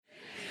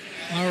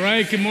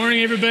right, good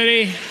morning,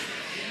 everybody.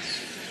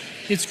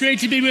 It's great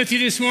to be with you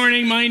this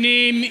morning. My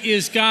name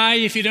is Guy.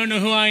 If you don't know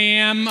who I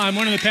am, I'm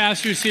one of the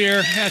pastors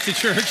here at the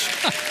church.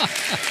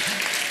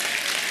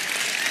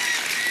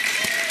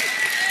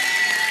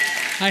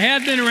 I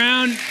have been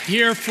around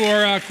here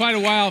for quite a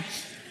while,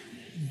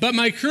 but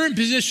my current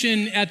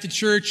position at the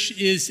church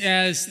is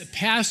as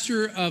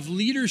pastor of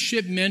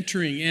leadership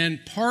mentoring,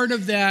 and part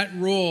of that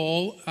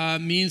role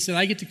means that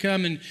I get to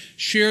come and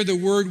share the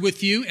word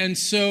with you, and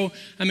so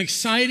I'm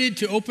excited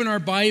to open our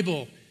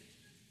Bible.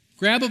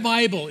 Grab a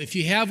Bible. If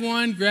you have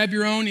one, grab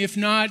your own. If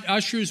not,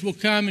 ushers will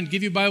come and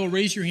give you a Bible.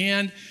 Raise your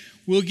hand.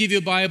 We'll give you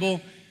a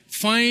Bible.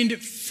 Find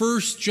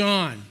 1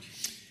 John.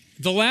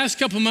 The last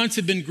couple of months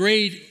have been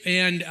great,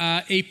 and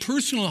a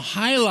personal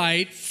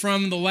highlight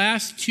from the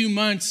last 2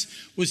 months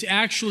was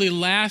actually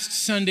last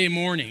Sunday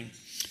morning.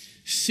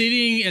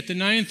 Sitting at the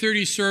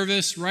 9:30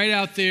 service right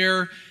out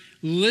there,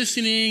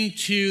 listening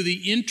to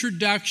the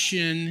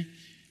introduction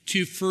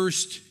to 1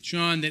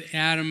 John that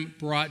Adam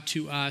brought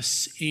to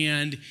us,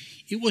 and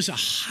it was a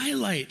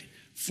highlight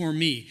for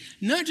me.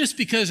 Not just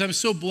because I'm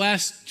so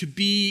blessed to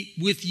be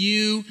with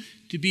you,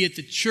 to be at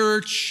the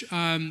church,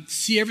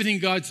 see everything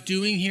God's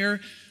doing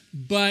here,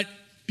 but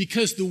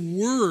because the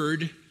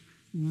word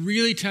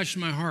really touched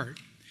my heart.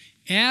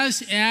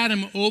 As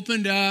Adam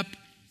opened up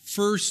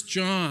 1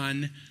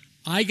 John,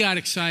 I got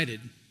excited.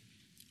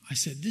 I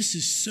said, this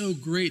is so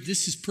great.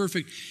 This is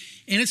perfect.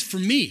 And it's for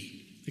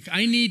me. Like,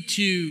 I need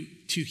to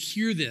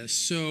hear this.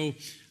 So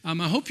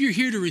I hope you're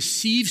here to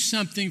receive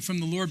something from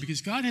the Lord, because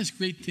God has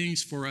great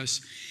things for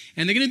us.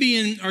 And they're going to be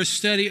in our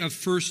study of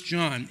 1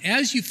 John.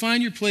 As you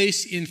find your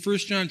place in 1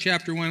 John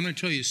chapter 1, I'm going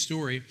to tell you a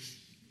story.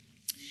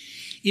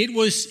 It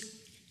was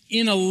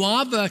in a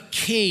lava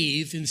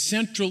cave in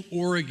Central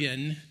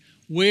Oregon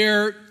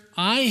where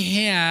I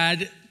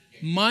had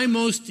my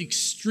most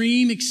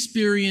extreme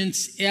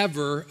experience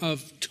ever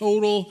of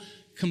total,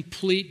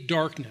 complete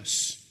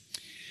darkness.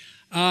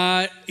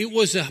 It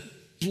was a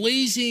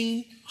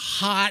blazing,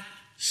 hot,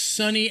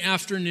 sunny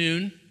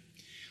afternoon.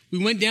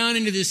 We went down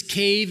into this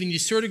cave, and you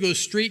sort of go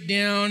straight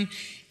down.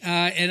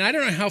 And I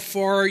don't know how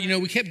far,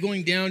 we kept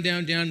going down.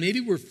 Maybe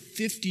we're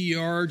 50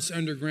 yards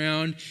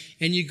underground,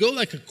 and you go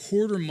like a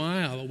quarter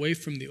mile away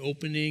from the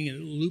opening, and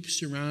it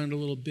loops around a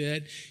little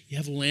bit. You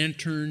have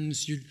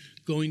lanterns, you're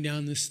going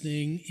down this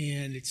thing,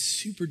 and it's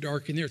super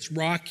dark in there. It's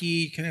rocky,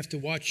 you kind of have to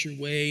watch your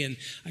way. And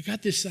I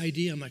got this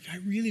idea. I'm like, I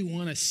really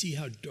want to see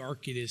how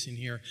dark it is in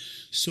here.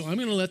 So I'm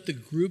going to let the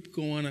group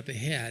go on up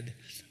ahead.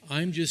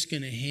 I'm just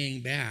going to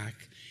hang back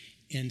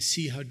and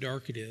see how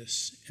dark it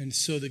is. And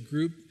so the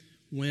group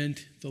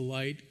went, the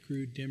light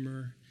grew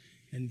dimmer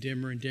and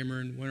dimmer and dimmer,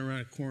 and went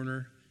around a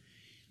corner.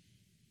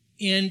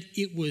 And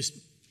it was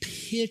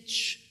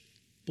pitch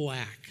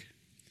black.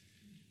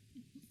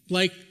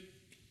 Like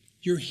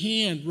your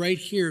hand right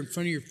here in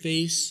front of your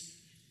face,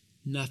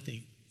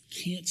 nothing.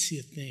 Can't see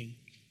a thing.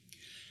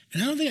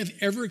 And I don't think I've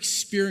ever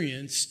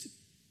experienced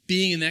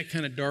being in that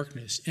kind of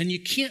darkness. And you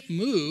can't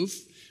move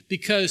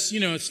because,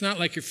 it's not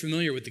like you're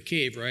familiar with the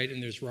cave, right?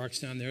 And there's rocks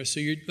down there. So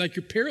you're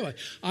paralyzed.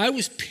 I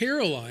was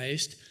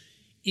paralyzed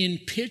in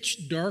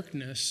pitch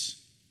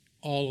darkness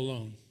all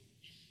alone.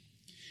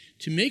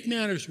 To make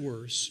matters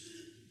worse,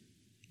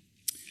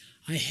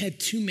 I had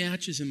 2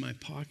 matches in my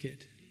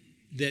pocket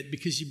that,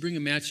 because you bring a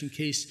match in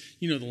case,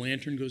 the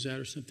lantern goes out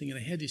or something, and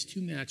I had these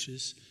 2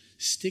 matches,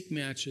 stick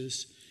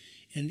matches,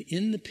 and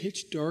in the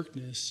pitch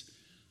darkness,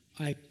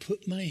 I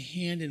put my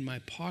hand in my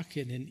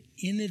pocket and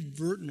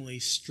inadvertently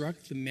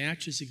struck the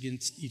matches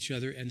against each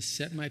other and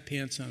set my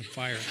pants on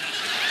fire.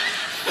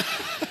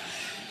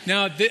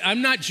 Now,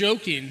 I'm not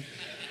joking.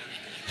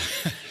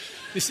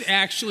 This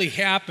actually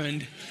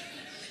happened,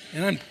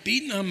 and I'm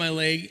beating on my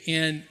leg,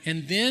 and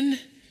then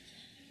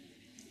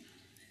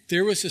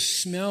there was a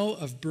smell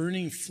of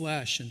burning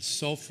flesh and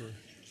sulfur.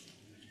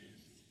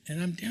 And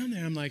I'm down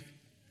there,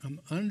 I'm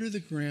under the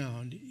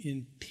ground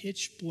in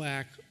pitch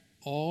black,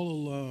 all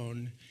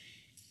alone,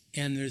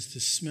 and there's the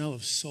smell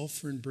of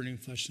sulfur and burning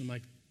flesh. And I'm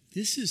like,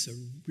 this is a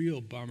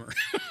real bummer.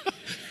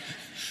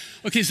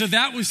 Okay, so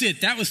that was it.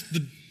 That was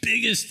the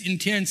biggest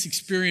intense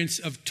experience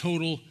of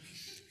total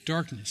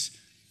darkness.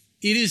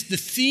 It is the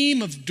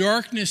theme of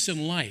darkness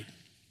and light.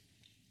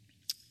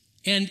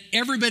 And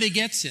everybody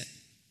gets it.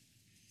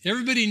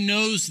 Everybody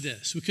knows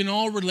this. We can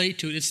all relate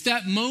to it. It's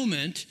that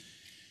moment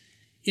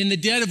in the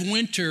dead of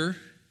winter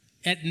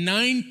at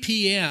 9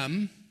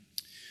 p.m.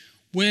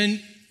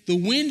 when the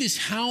wind is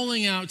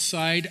howling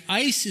outside,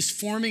 ice is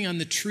forming on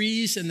the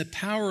trees and the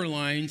power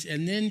lines,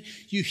 and then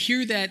you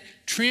hear that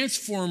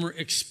transformer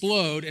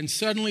explode, and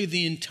suddenly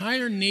the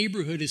entire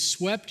neighborhood is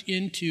swept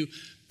into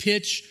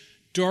pitch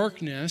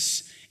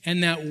darkness,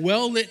 and that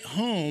well-lit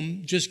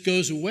home just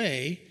goes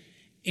away,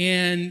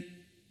 and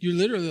you're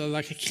literally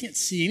like, I can't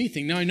see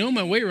anything. Now, I know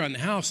my way around the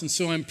house, and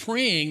so I'm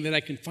praying that I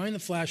can find the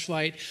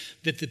flashlight,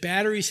 that the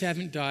batteries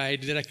haven't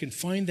died, that I can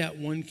find that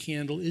one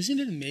candle. Isn't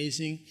it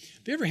amazing?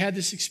 Have you ever had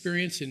this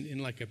experience in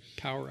like a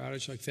power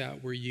outage like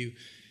that, where you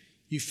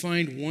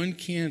find one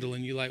candle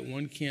and you light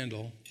one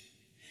candle,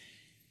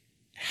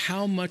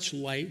 how much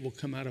light will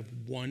come out of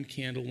one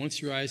candle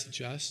once your eyes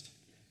adjust?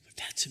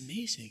 That's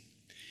amazing.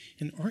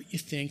 And aren't you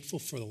thankful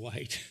for the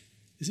light?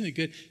 Isn't it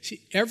good?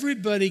 See,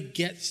 everybody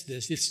gets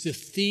this. It's the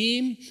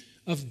theme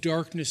of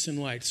darkness and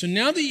light. So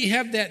now that you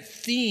have that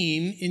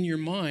theme in your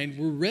mind,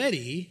 we're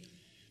ready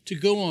to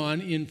go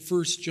on in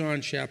 1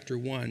 John chapter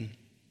 1.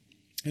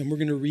 And we're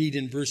going to read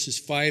in verses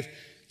 5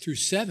 through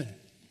 7.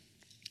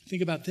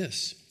 Think about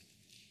this.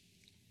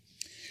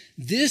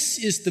 This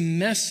is the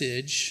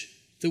message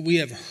that we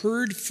have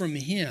heard from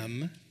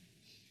him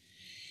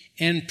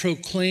and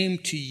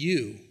proclaimed to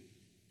you,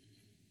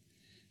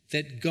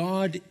 that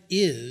God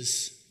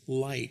is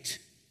light,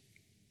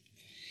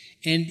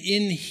 and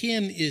in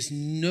him is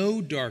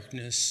no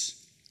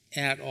darkness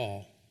at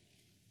all.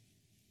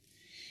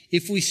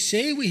 If we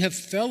say we have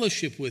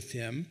fellowship with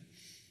him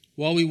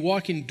while we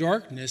walk in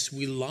darkness,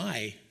 we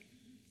lie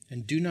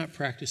and do not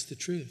practice the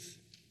truth.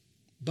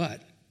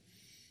 But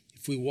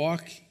if we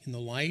walk in the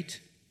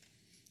light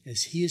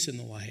as he is in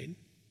the light,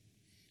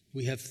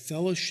 we have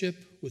fellowship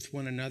with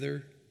one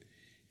another,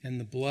 and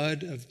the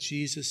blood of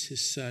Jesus, his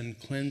son,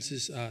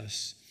 cleanses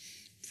us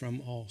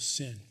from all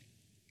sin.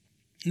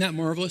 Isn't that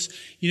marvelous?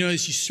 You know,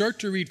 as you start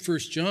to read 1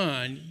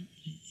 John,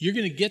 you're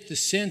going to get the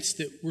sense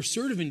that we're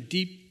sort of in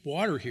deep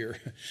water here.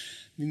 I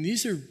mean,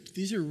 these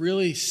are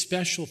really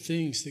special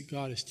things that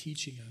God is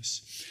teaching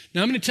us.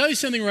 Now, I'm going to tell you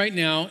something right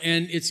now,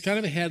 and it's kind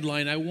of a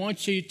headline. I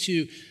want you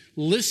to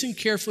listen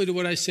carefully to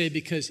what I say,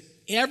 because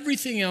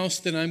everything else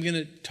that I'm going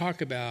to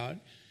talk about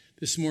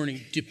this morning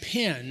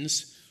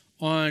depends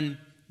on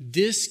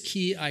this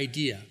key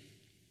idea.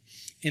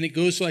 And it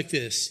goes like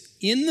this.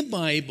 In the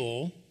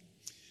Bible,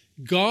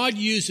 God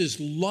uses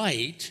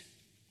light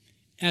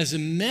as a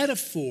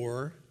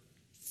metaphor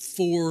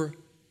for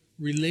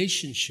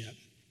relationship.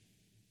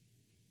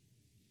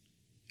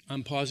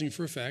 I'm pausing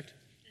for effect.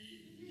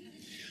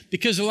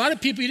 Because a lot of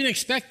people, you didn't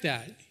expect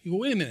that. You go,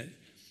 wait a minute.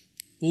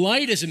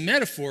 Light as a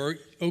metaphor,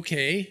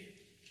 okay,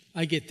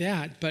 I get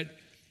that. But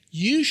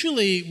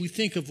usually we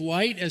think of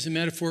light as a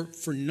metaphor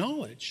for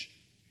knowledge,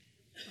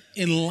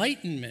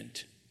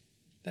 enlightenment,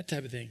 that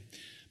type of thing.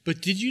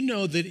 But did you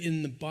know that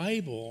in the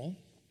Bible,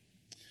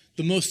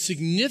 the most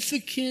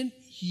significant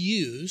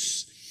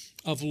use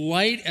of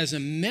light as a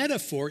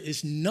metaphor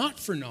is not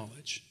for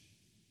knowledge,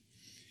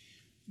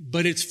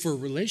 but it's for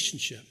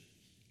relationship?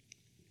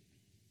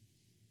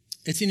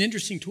 It's an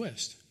interesting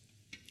twist.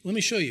 Let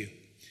me show you.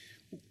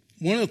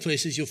 One of the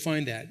places you'll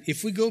find that.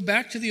 If we go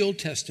back to the Old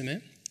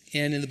Testament,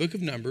 and in the book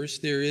of Numbers,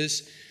 there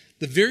is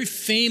the very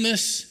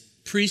famous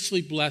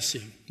priestly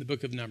blessing, the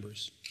book of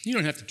Numbers. You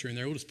don't have to turn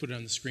there. We'll just put it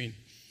on the screen.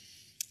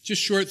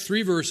 Just short,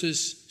 3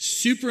 verses,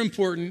 super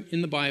important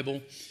in the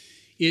Bible.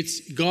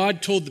 It's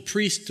God told the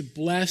priest to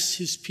bless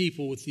his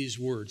people with these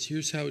words.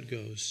 Here's how it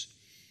goes.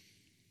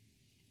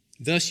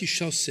 Thus you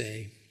shall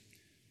say,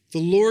 the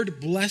Lord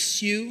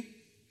bless you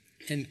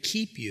and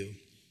keep you.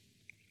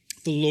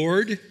 The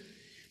Lord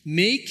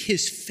make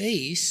his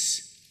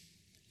face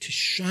to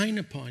shine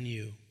upon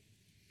you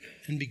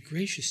and be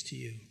gracious to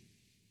you.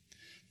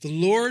 The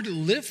Lord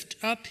lift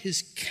up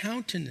his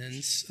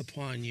countenance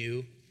upon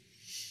you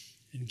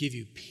and give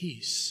you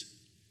peace.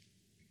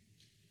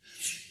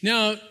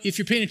 Now, if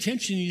you're paying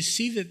attention, you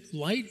see that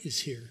light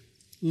is here.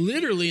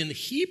 Literally in the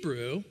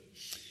Hebrew,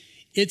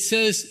 it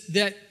says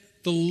that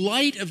the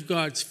light of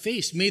God's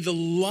face, may the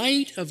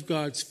light of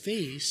God's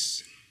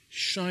face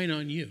shine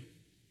on you,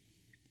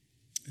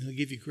 and he'll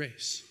give you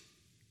grace.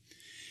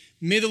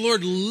 May the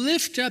Lord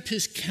lift up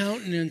his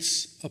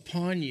countenance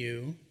upon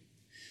you.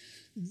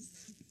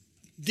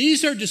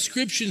 These are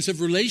descriptions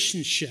of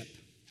relationship.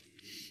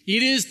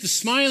 It is the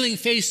smiling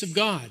face of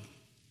God.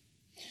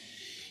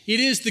 It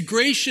is the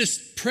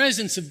gracious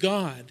presence of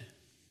God.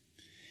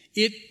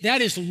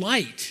 That is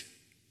light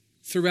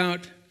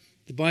throughout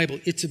the Bible.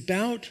 It's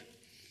about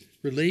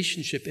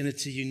relationship, and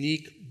it's a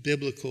unique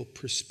biblical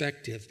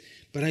perspective.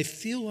 But I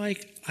feel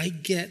like I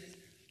get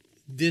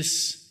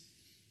this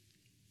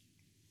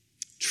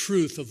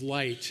truth of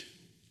light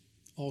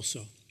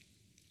also.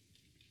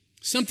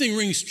 Something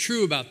rings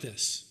true about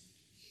this.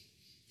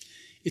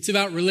 It's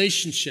about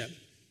relationship.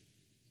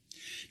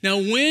 Now,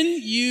 when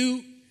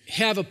you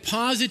have a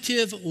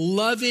positive,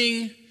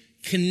 loving,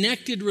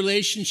 connected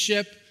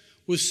relationship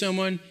with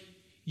someone,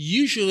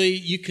 usually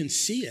you can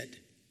see it.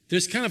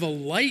 There's kind of a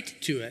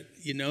light to it,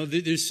 you know.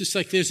 There's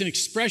an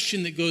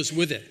expression that goes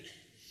with it.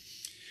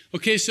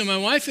 Okay, so my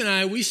wife and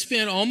I, we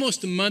spent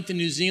almost a month in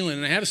New Zealand,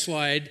 and I have a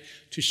slide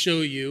to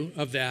show you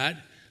of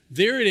that.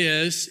 There it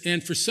is,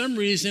 and for some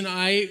reason,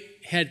 I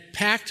had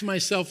packed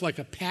myself like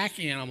a pack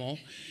animal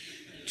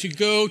to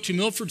go to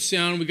Milford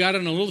Sound. We got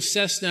on a little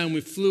Cessna and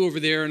we flew over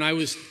there, and I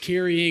was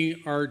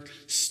carrying our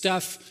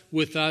stuff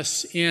with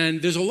us.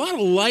 And there's a lot of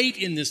light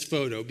in this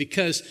photo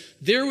because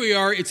there we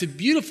are. It's a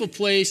beautiful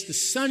place. The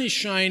sun is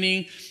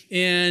shining,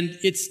 and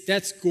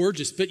that's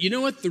gorgeous. But you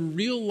know what the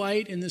real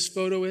light in this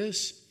photo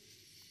is?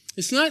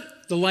 It's not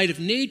the light of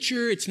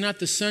nature. It's not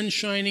the sun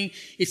shining.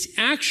 It's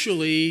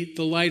actually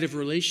the light of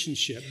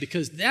relationship,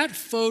 because that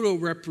photo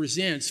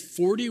represents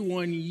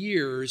 41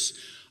 years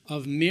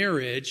of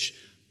marriage,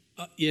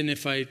 and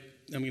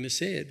I'm going to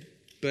say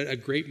it, but a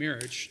great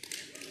marriage,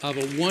 of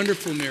a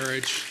wonderful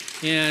marriage.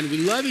 And we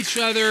love each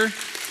other.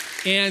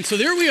 And so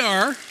there we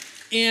are.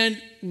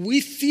 And we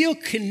feel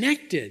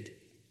connected,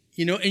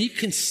 and you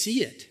can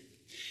see it.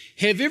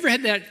 Have you ever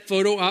had that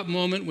photo op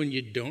moment when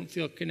you don't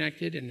feel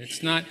connected and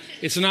it's not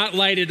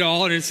light at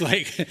all, and it's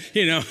like,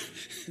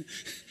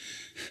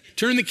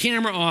 turn the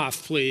camera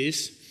off,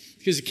 please,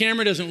 because the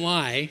camera doesn't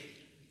lie.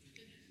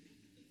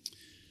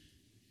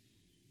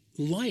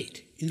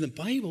 Light. In the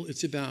Bible,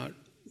 it's about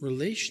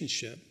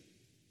relationship.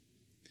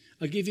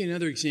 I'll give you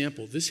another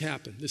example. This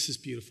happened. This is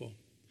beautiful.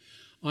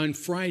 On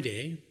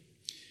Friday,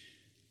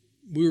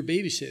 we were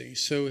babysitting.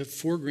 So we have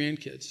 4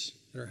 grandkids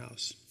at our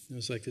house. It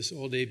was like this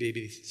all-day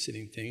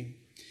babysitting thing.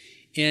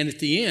 And at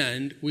the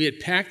end, we had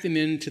packed them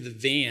into the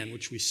van,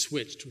 which we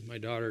switched with my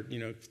daughter,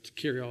 to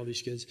carry all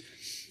these kids.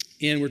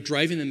 And we're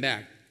driving them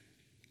back.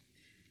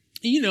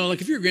 And like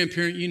if you're a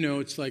grandparent,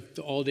 it's like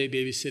the all-day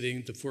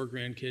babysitting, the 4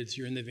 grandkids,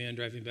 you're in the van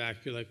driving back.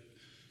 You're like,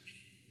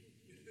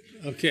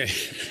 okay.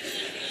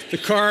 The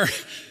car,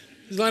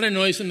 there's a lot of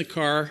noise in the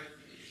car.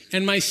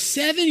 And my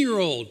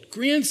 7-year-old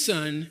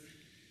grandson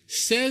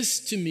says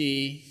to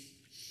me,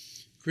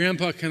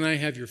 "Grandpa, can I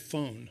have your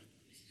phone?"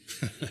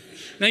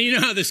 Now, you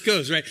know how this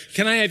goes, right?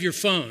 Can I have your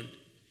phone?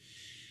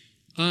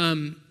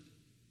 And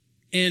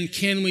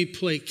can we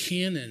play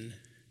Cannon?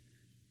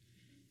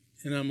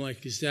 And I'm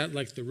like, is that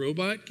like the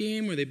robot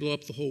game where they blow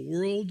up the whole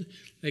world?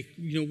 Like,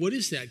 what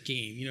is that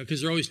game?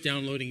 Because they're always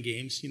downloading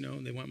games,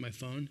 and they want my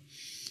phone.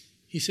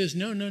 He says,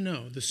 no,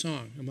 the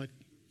song. I'm like,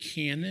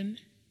 Cannon?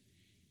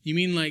 You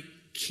mean like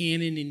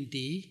Canon in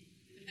D?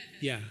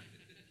 Yeah.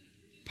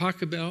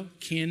 Pachelbel,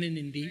 Canon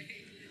in D.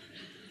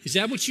 Is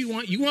that what you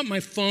want? You want my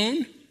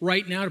phone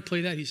right now to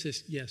play that? He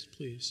says, yes,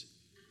 please.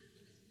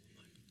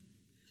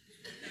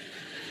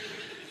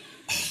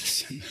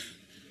 Awesome.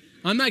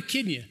 I'm not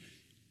kidding you.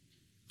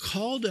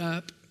 Called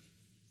up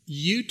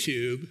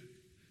YouTube,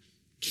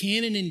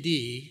 Canon in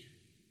D,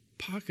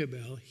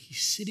 Pachelbel.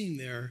 He's sitting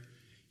there.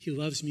 He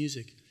loves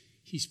music.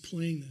 He's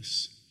playing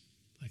this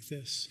like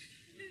this.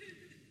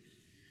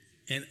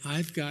 And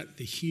I've got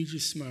the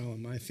hugest smile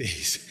on my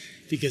face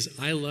because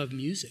I love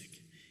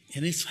music.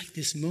 And it's like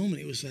this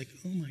moment. It was like,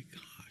 oh my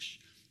gosh,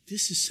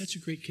 this is such a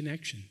great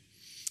connection.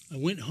 I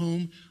went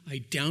home. I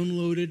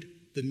downloaded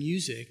the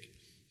music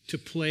to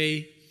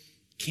play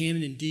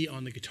Canon in D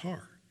on the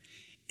guitar.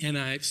 And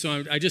I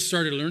just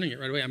started learning it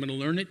right away. I'm going to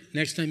learn it.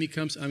 Next time he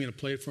comes, I'm going to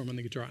play it for him on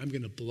the guitar. I'm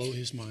going to blow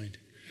his mind.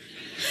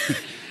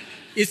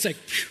 It's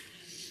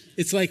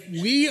like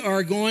we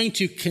are going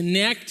to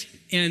connect.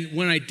 And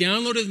when I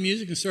downloaded the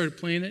music and started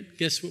playing it,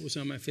 guess what was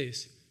on my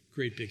face?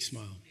 Great big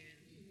smile.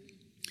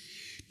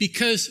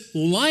 Because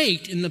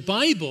light in the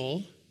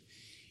Bible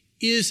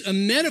is a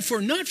metaphor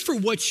not for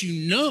what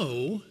you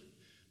know,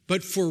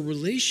 but for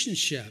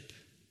relationship.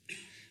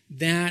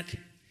 That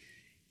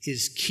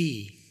is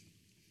key.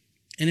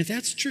 And if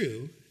that's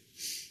true,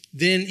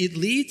 then it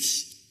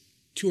leads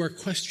to our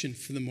question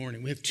for the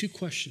morning. We have 2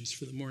 questions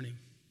for the morning.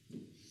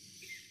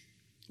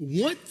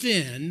 What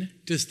then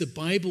does the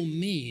Bible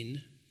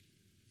mean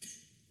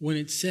when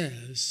it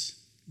says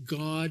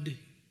God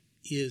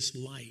is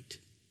light?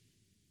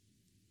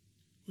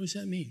 What does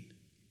that mean?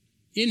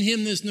 In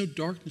him there's no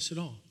darkness at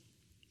all.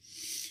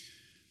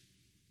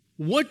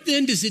 What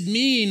then does it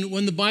mean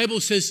when the Bible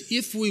says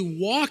if we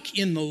walk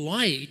in the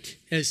light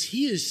as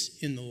he is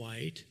in the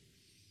light,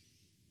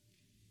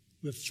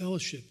 we have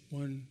fellowship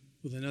one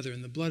with another,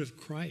 and the blood of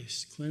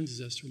Christ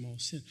cleanses us from all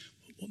sin?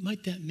 What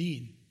might that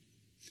mean?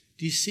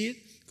 Do you see it?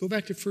 Go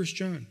back to 1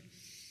 John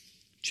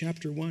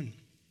chapter 1,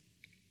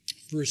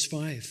 verse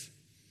 5.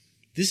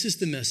 This is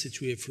the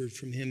message we have heard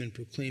from him and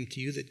proclaimed to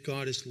you, that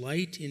God is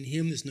light, in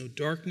him is no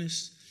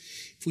darkness.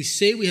 If we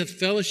say we have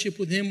fellowship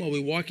with him while we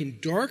walk in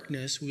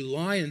darkness, we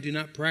lie and do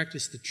not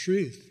practice the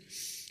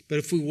truth. But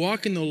if we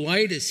walk in the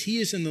light as he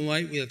is in the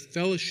light, we have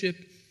fellowship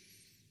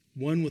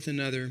one with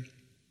another,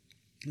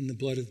 and the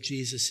blood of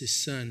Jesus, his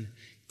son,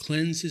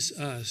 cleanses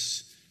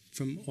us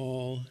from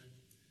all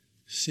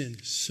sin.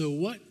 So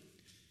what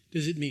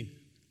does it mean?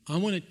 I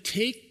want to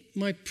take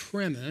my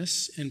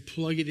premise and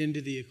plug it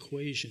into the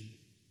equation.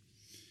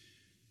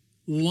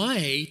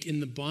 Light in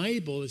the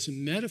Bible is a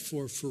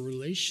metaphor for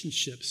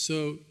relationships.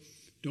 So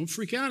don't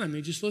freak out on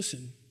me, just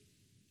listen.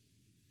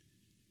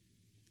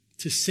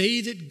 To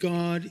say that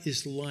God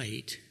is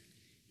light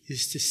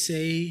is to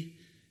say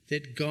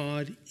that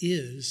God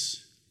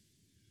is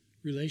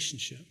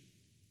relationship.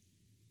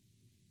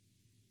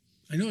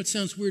 I know it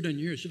sounds weird on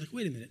yours. You're like,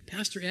 wait a minute,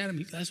 Pastor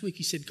Adam, last week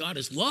he said God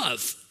is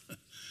love.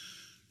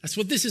 That's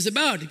what this is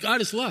about.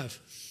 God is love.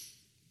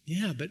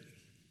 Yeah, but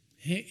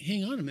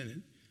hang on a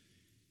minute.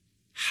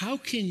 How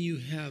can you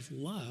have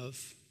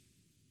love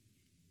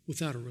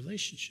without a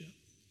relationship?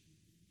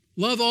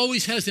 Love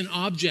always has an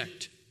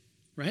object,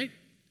 right?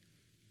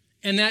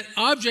 And that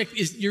object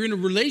is you're in a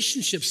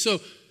relationship. So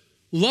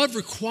love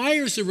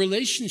requires a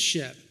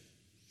relationship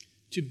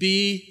to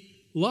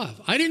be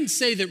love. I didn't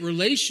say that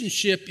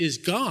relationship is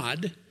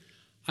God.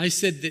 I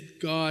said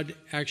that God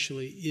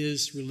actually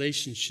is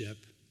relationship.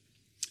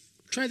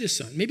 Try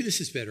this on. Maybe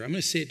this is better. I'm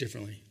going to say it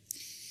differently.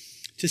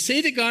 To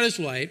say that God is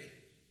light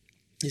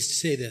is to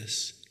say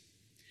this.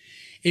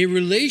 A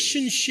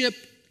relationship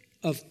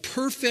of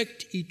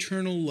perfect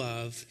eternal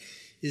love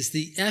is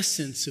the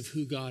essence of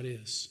who God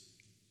is.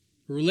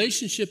 A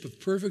relationship of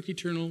perfect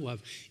eternal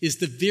love is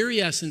the very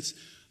essence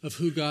of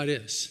who God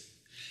is.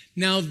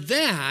 Now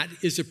that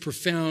is a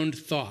profound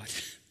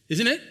thought,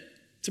 isn't it?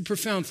 It's a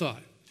profound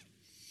thought.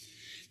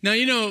 Now,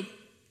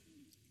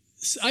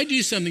 I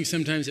do something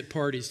sometimes at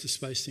parties to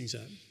spice things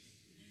up.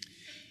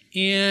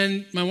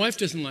 And my wife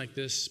doesn't like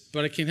this,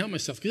 but I can't help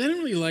myself because I don't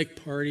really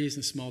like parties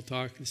and small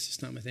talk. This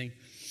is not my thing.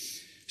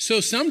 So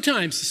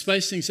sometimes to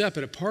spice things up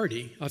at a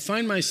party, I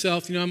find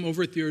myself, I'm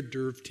over at the hors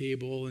d'oeuvre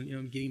table and,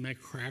 I'm getting my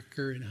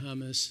cracker and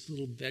hummus,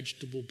 little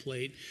vegetable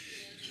plate.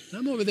 And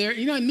I'm over there,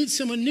 I meet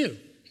someone new.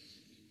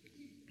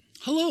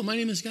 Hello, my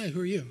name is Guy.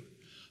 Who are you?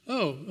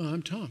 Oh,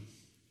 I'm Tom.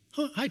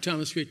 Oh, hi, Tom.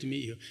 It's great to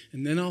meet you.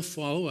 And then I'll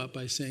follow up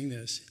by saying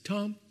this.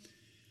 Tom,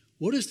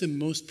 what is the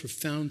most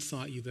profound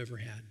thought you've ever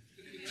had?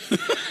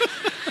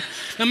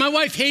 Now, my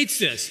wife hates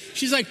this.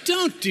 She's like,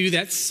 don't do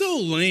that. So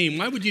lame.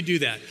 Why would you do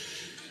that?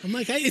 I'm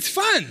like, it's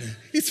fun.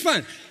 It's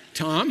fun.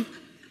 Tom,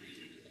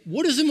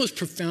 what is the most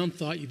profound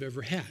thought you've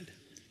ever had?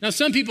 Now,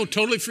 some people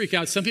totally freak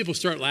out. Some people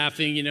start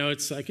laughing.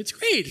 It's like, it's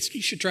great.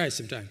 You should try it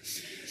sometime.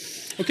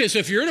 Okay, so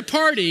if you're at a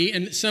party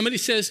and somebody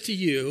says to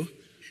you,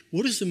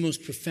 what is the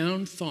most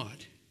profound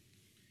thought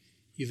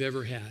you've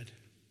ever had?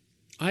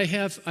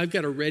 I've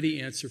got a ready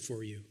answer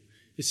for you.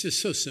 It's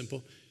just so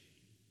simple.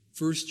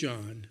 1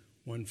 John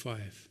 1:5.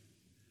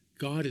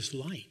 God is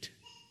light,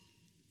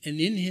 and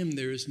in him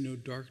there is no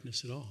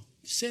darkness at all.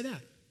 Just say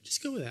that.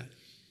 Just go with that.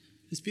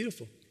 It's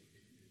beautiful.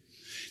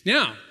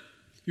 Now,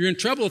 you're in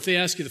trouble if they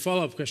ask you the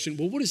follow-up question,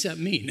 well, what does that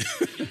mean?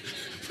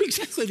 What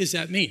exactly does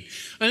that mean?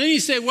 And then you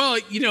say, well,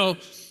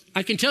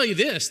 I can tell you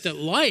this, that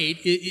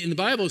light in the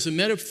Bible is a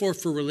metaphor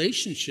for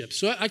relationships.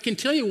 So I can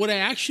tell you what I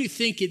actually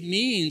think it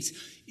means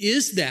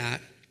is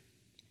that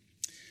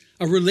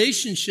a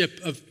relationship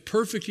of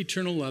perfect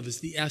eternal love is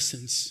the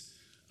essence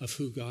of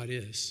who God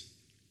is.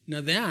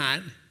 Now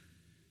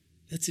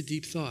that's a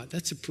deep thought.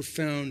 That's a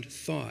profound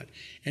thought.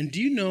 And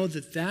do you know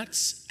that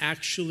that's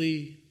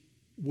actually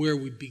where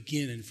we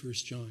begin in 1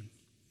 John?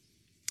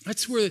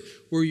 That's where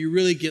you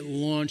really get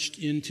launched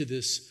into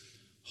this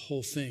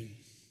whole thing.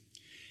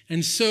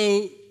 And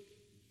so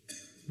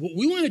what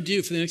we want to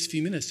do for the next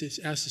few minutes is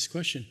ask this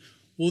question.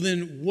 Well,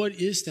 then what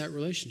is that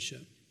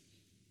relationship?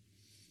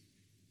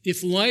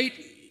 If light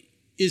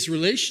is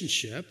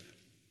relationship,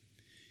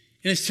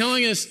 and it's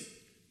telling us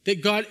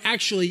that God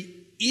actually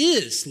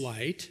is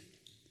light,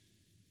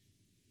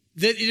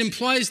 that it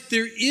implies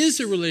there is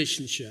a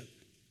relationship.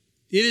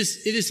 It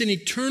is an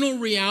eternal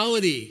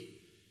reality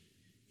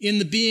in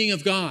the being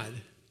of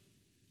God.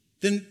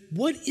 Then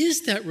what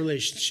is that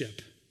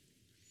relationship?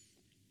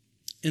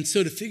 And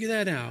so to figure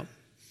that out,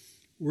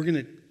 we're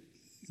going to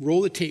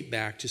roll the tape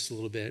back just a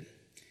little bit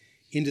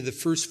into the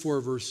first 4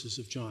 verses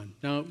of John.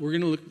 Now, we're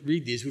going to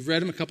read these. We've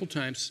read them a couple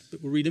times,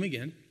 but we'll read them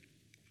again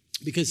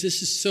because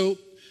this is so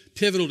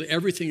pivotal to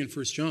everything in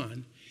 1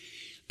 John.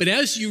 But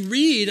as you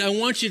read, I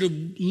want you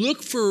to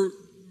look for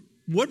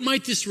what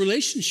might this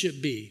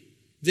relationship be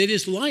that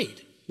is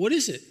light. What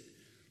is it?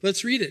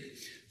 Let's read it.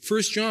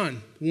 1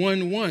 John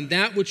 1:1,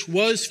 that which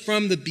was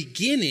from the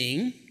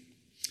beginning,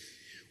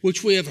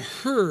 which we have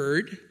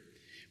heard,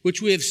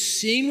 which we have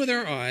seen with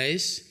our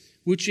eyes,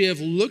 which we have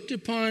looked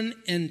upon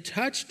and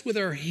touched with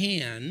our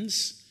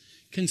hands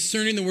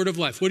concerning the word of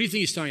life. What do you think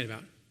he's talking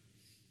about?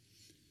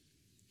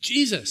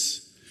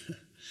 Jesus.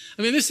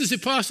 I mean, this is the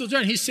Apostle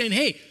John. He's saying,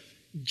 hey,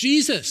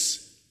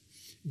 Jesus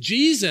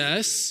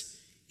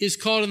is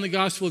called in the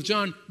Gospel of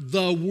John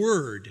the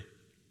Word.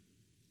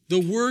 The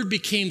Word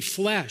became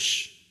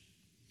flesh.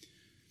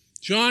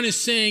 John is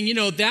saying,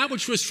 that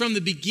which was from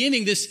the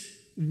beginning, this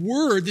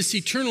Word, this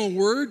eternal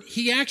Word,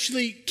 he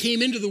actually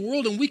came into the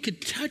world and we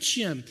could touch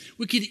him.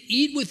 We could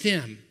eat with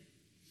him.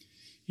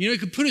 He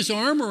could put his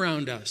arm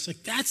around us.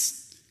 Like,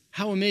 that's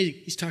how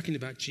amazing. He's talking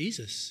about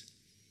Jesus.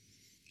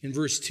 In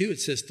verse 2, it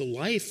says, the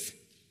life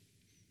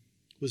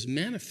was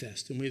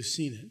manifest and we have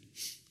seen it.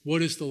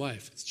 What is the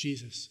life? It's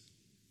Jesus.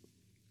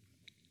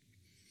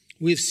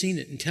 We have seen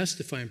it and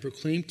testify and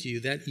proclaim to you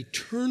that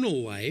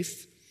eternal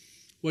life.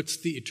 What's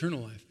the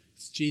eternal life?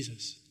 It's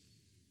Jesus.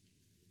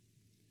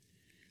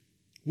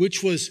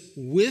 Which was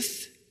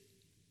with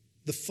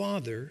the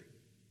Father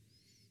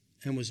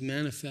and was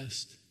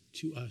manifest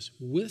to us.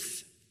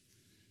 With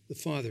the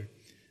Father.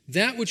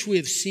 That which we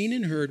have seen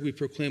and heard we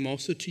proclaim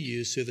also to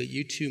you, so that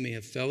you too may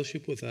have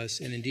fellowship with us.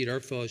 And indeed our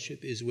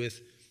fellowship is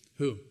with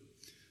who?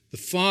 The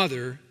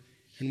Father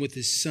and with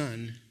his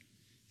Son,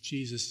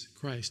 Jesus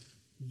Christ.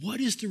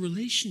 What is the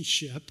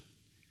relationship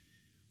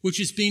which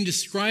is being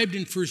described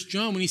in 1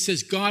 John when he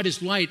says God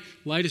is light?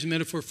 Light is a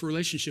metaphor for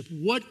relationship.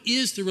 What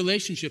is the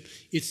relationship?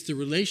 It's the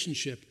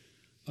relationship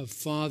of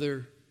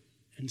Father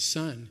and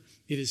Son.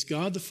 It is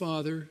God the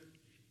Father.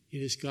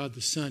 It is God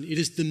the Son. It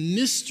is the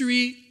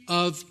mystery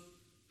of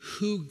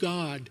who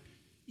God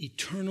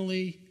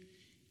eternally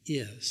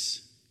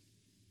is.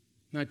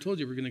 And I told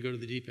you we're going to go to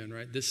the deep end,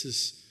 right? This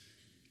is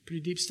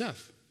pretty deep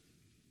stuff.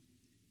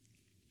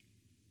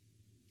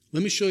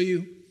 Let me show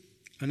you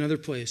another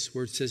place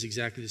where it says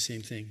exactly the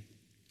same thing.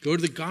 Go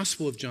to the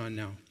Gospel of John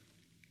now.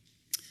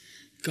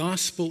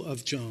 Gospel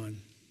of John.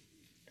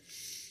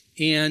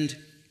 And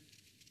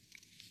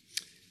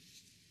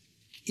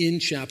in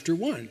chapter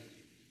 1.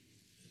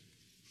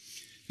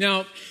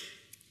 Now,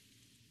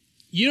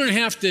 you don't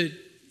have to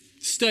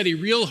study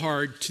real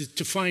hard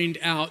to find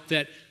out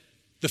that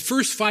the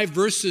first 5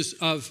 verses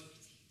of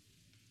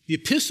the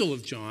Epistle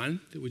of John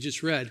that we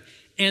just read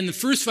and the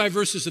first 5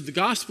 verses of the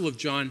Gospel of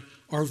John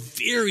are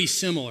very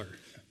similar.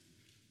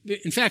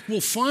 In fact,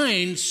 we'll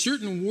find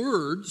certain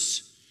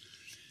words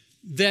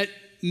that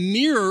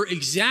mirror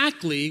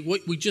exactly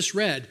what we just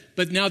read,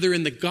 but now they're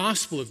in the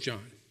Gospel of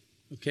John,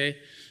 okay?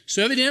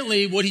 So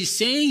evidently what he's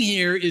saying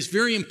here is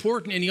very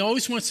important, and he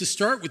always wants to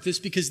start with this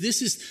because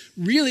this is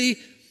really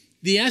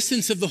the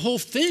essence of the whole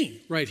thing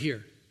right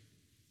here.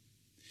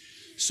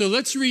 So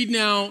let's read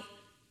now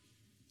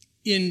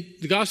in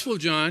the Gospel of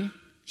John,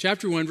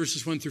 chapter 1,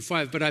 verses 1 through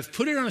 5, but I've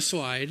put it on a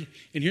slide,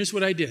 and here's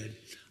what I did.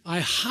 I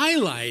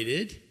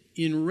highlighted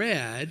in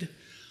red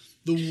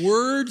the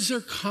words or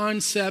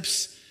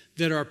concepts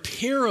that are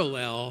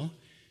parallel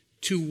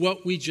to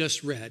what we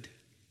just read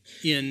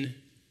in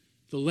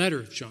the letter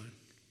of John.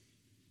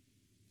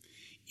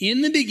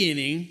 In the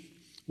beginning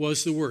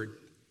was the Word.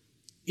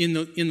 In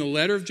the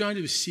letter of John,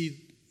 did we see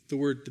the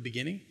word the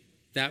beginning?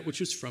 That which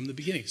was from the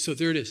beginning. So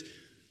there it is,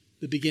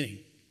 the beginning.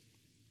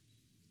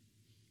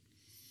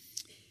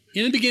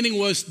 In the beginning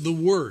was the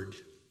Word.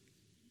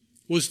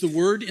 Was the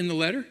Word in the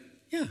letter?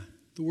 Yeah,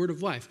 the Word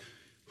of life.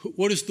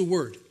 What is the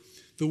Word?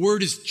 The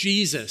Word is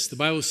Jesus. The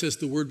Bible says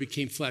the Word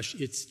became flesh.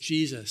 It's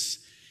Jesus.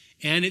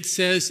 And it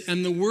says,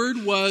 and the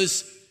Word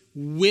was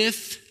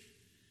with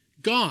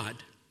God.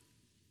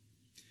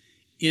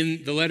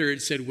 In the letter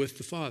it said with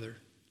the Father.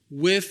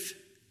 With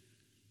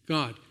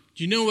God.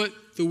 Do you know what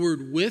the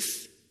word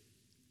with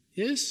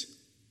is?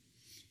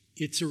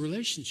 It's a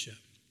relationship.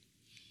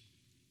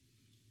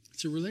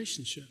 It's a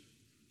relationship.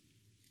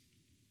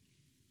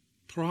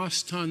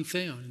 Pros ton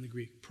theon in the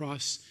Greek.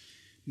 Pros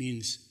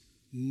means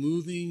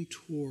moving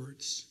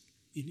towards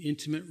an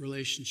intimate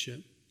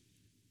relationship.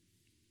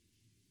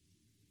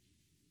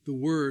 The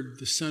Word,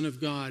 the Son of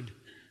God,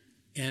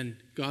 and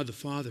God the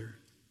Father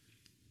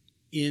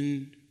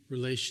in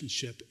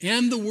relationship.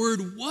 And the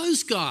Word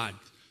was God.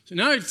 So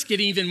now it's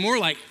getting even more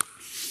like,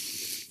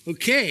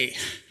 okay,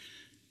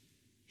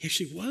 he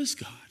actually was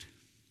God.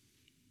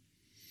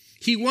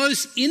 He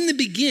was in the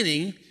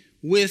beginning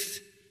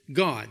with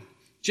God.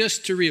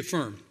 Just to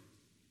reaffirm,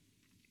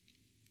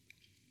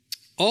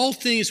 all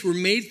things were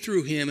made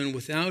through him, and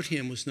without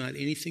him was not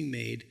anything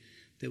made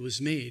that was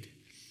made.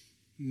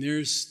 And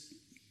there's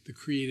the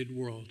created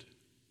world.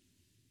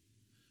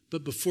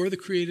 But before the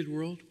created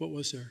world, what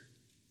was there?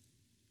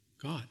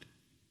 God.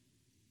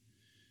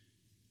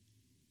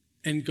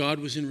 And God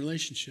was in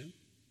relationship.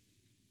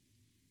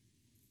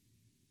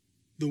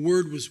 The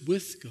Word was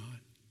with God.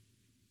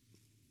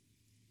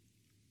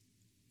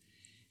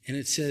 And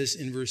it says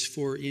in verse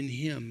 4, in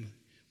him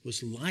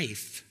was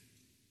life.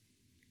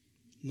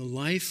 And the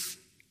life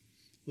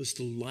was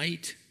the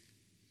light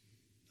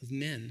of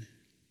men.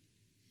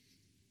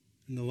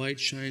 And the light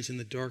shines in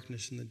the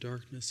darkness, and the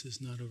darkness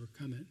has not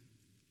overcome it.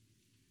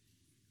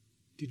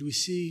 Did we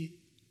see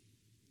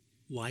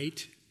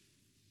light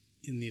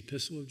in the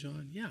Epistle of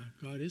John? Yeah,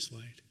 God is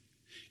light.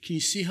 Can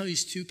you see how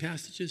these two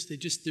passages,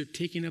 they're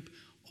taking up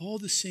all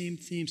the same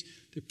themes.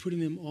 They're putting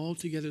them all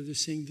together. They're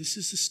saying this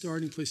is the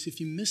starting place. If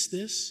you miss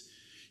this,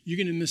 you're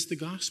going to miss the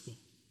gospel.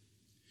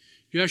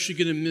 You're actually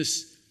going to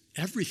miss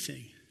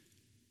everything.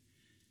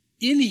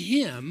 In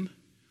him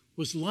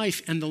was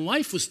life, and the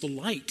life was the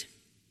light.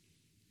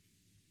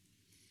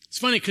 It's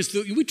funny because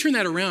we turn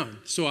that around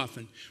so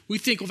often. We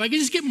think, well, if I could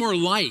just get more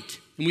light,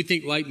 and we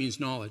think light means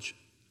knowledge.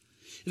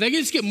 If I could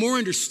just get more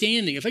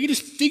understanding, if I could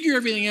just figure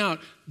everything out,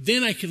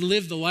 then I could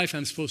live the life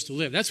I'm supposed to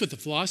live. That's what the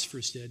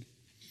philosophers did.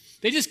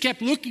 They just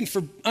kept looking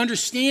for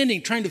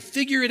understanding, trying to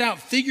figure it out,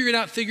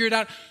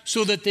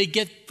 so that they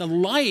get the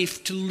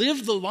life, to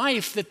live the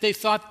life that they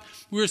thought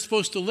we were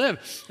supposed to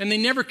live. And they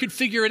never could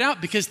figure it out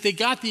because they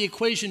got the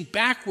equation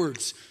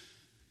backwards.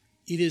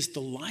 It is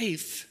the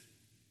life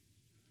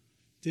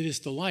that is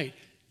the light.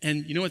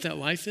 And you know what that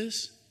life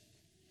is?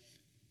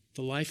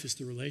 The life is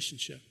the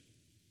relationship.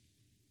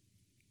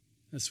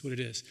 That's what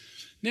it is.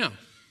 Now,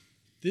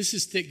 this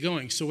is thick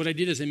going. So what I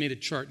did is I made a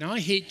chart. Now, I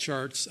hate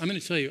charts. I'm going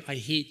to tell you, I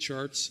hate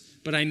charts,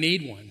 but I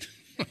made one.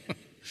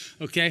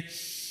 Okay?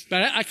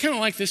 But I kind of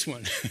like this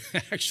one,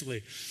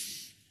 actually.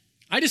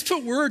 I just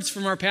put words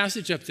from our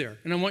passage up there,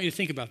 and I want you to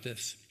think about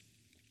this.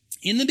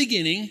 In the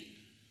beginning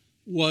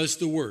was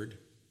the Word.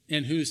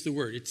 And who's the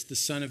Word? It's the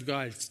Son of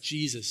God. It's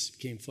Jesus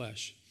became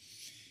flesh.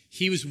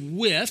 He was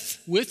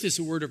with is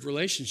a word of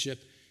relationship.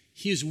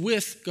 He is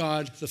with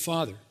God the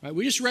Father. Right?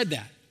 We just read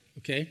that,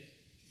 okay?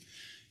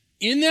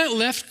 In that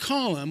left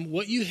column,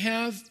 what you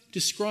have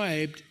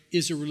described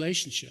is a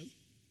relationship.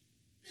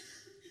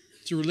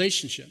 It's a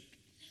relationship.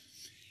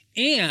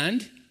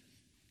 And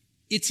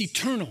It's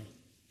eternal.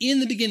 In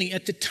the beginning,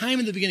 at the time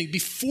of the beginning,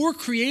 before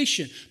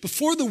creation,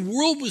 before the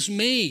world was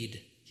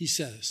made, he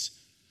says.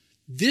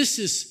 This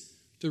is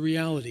the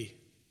reality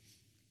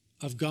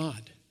of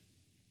God.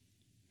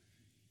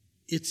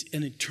 It's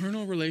an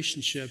eternal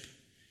relationship,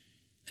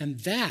 and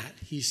that,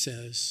 he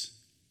says,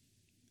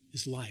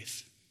 is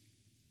life.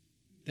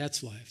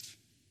 That's life.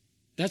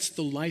 That's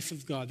the life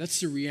of God. That's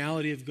the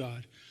reality of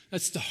God.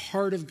 That's the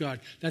heart of God.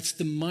 That's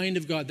the mind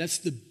of God. That's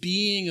the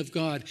being of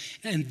God.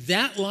 And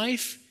that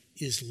life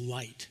is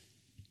light.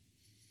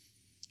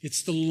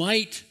 It's the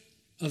light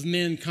of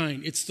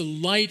mankind. It's the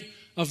light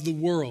of the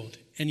world.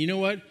 And you know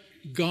what?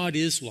 God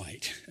is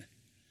light.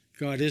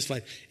 God is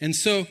light. And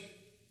so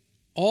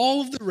all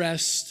of the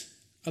rest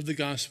of the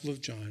Gospel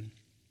of John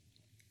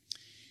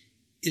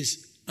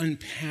is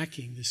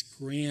unpacking this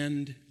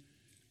grand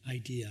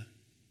idea.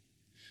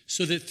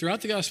 So that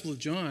throughout the Gospel of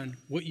John,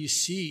 what you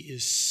see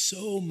is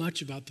so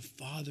much about the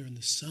Father and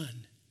the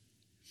Son.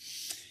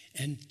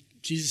 And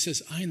Jesus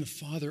says, I and the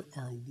Father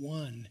are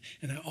one.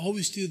 And I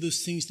always do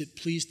those things that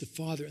please the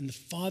Father. And the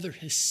Father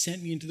has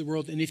sent me into the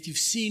world. And if you've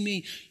seen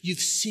me, you've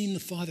seen the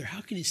Father. How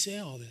can he say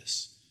all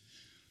this?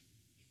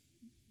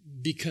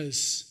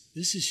 Because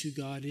this is who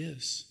God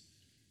is.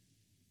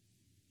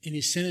 And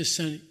he sent his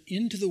Son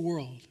into the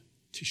world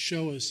to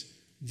show us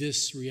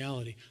this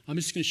reality. I'm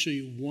just going to show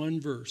you one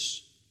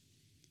verse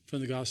from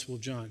the Gospel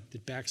of John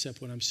that backs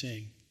up what I'm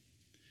saying.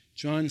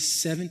 John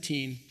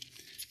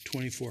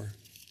 17:24.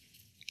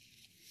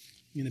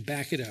 I'm going to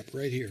back it up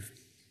right here.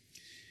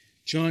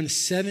 John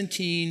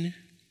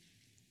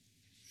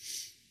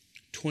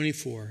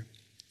 17:24.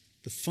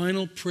 The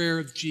final prayer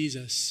of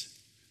Jesus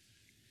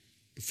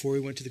before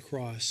he went to the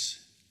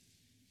cross.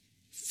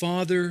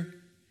 Father,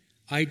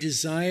 I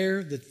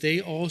desire that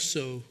they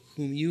also,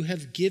 whom you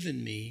have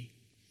given me,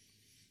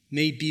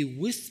 may be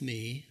with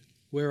me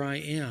where I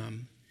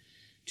am,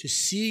 to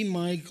see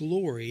my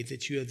glory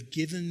that you have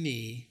given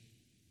me,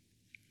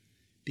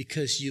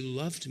 because you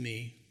loved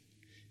me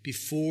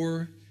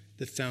before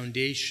the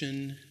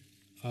foundation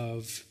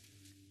of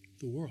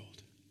the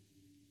world.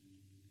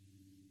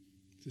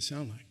 What does it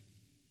sound like?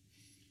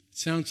 It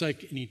sounds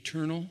like an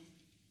eternal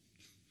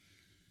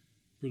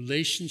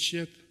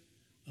relationship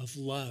of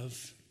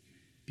love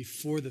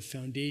before the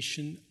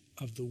foundation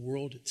of the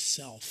world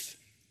itself.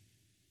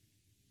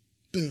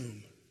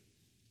 Boom.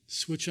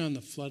 Switch on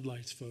the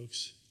floodlights,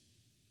 folks.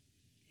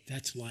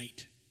 That's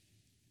light.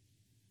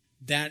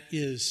 That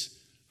is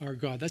our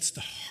God. That's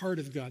the heart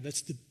of God.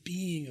 That's the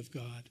being of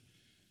God.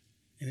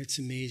 And it's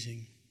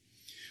amazing.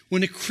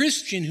 When a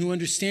Christian who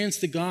understands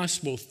the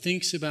gospel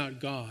thinks about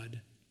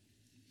God,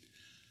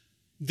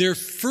 their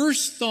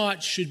first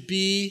thought should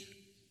be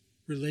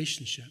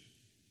relationship.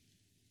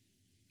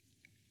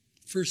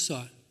 First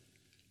thought.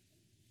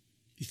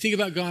 You think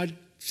about God,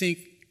 think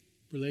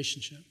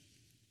relationship.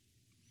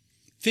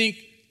 Think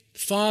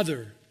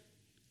Father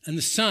and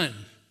the Son.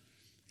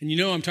 And you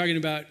know I'm talking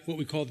about what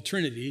we call the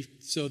Trinity,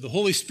 so the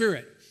Holy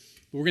Spirit.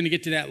 We're going to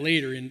get to that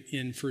later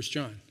in 1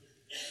 John.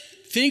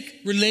 Think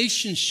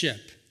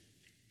relationship.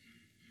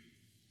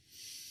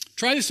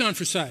 Try this on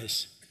for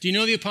size. Do you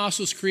know the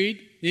Apostles'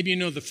 Creed? Maybe you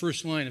know the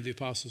first line of the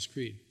Apostles'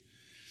 Creed.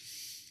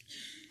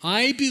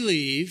 I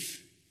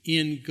believe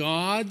in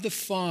God the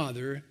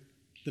Father,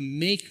 the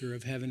maker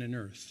of heaven and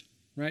earth.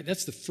 Right?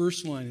 That's the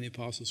first line in the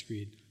Apostles'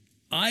 Creed.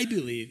 I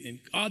believe in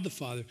God the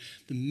Father,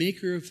 the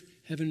maker of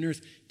heaven and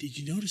earth. Did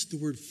you notice the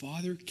word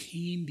Father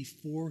came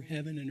before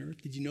heaven and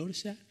earth? Did you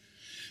notice that?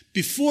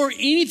 Before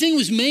anything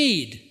was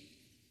made,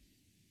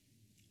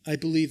 I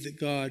believe that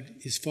God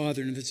is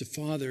Father, and if it's a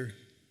Father,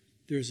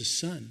 there is a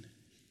Son.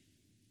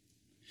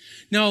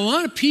 Now, a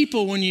lot of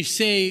people, when you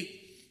say,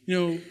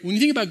 when you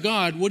think about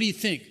God, what do you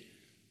think?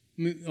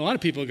 I mean, a lot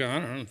of people go, I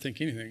don't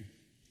think anything,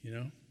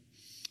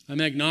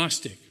 I'm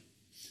agnostic.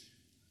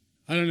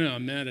 I don't know,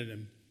 I'm mad at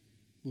him.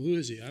 Well, who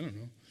is he? I don't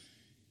know.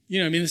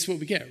 That's what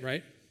we get,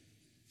 right?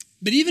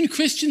 But even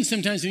Christians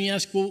sometimes, when you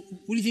ask, well,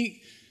 what do you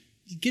think?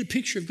 You get a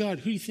picture of God.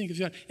 Who do you think of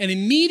God? And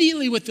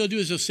immediately what they'll do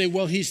is they'll say,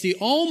 well, he's the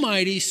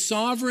almighty,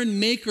 sovereign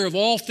maker of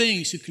all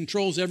things who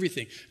controls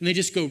everything. And they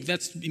just go,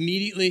 that's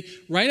immediately,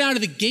 right out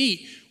of the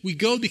gate, we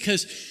go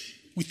because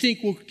we think,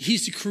 well,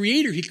 he's the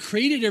creator. He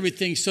created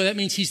everything. So that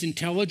means he's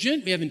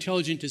intelligent. We have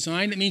intelligent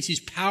design. That means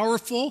he's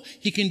powerful.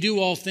 He can do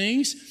all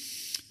things.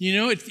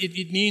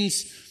 It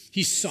means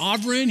he's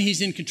sovereign. He's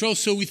in control.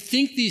 So we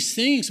think these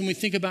things when we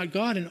think about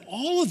God, and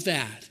all of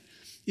that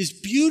is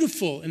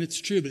beautiful, and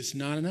it's true, but it's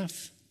not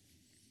enough.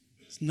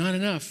 It's not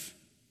enough.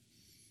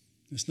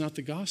 It's not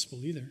the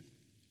gospel either.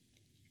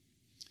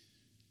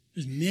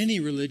 There's many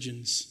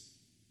religions.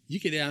 You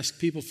could ask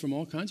people from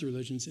all kinds of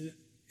religions,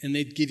 and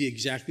they'd give you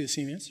exactly the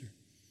same answer.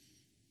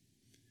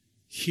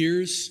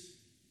 Here's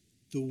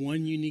the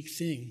one unique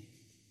thing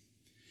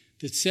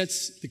that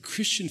sets the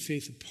Christian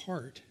faith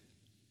apart,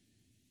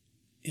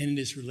 and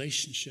it is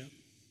relationship.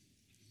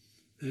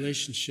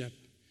 Relationship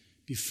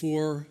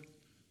before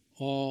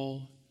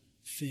all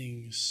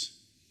things.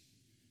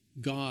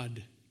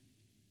 God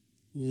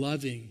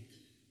loving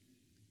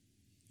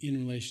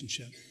in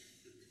relationship.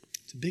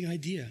 It's a big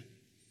idea.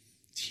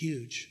 It's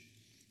huge.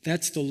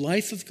 That's the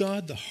life of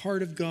God, the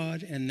heart of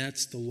God, and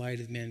that's the light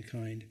of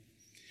mankind.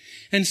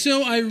 And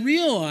so I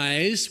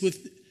realize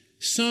with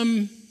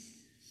some,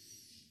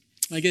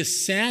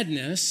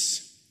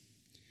 sadness,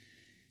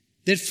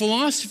 that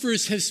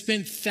philosophers have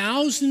spent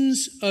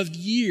thousands of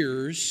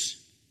years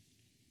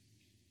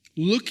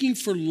looking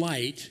for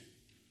light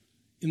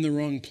in the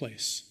wrong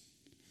place.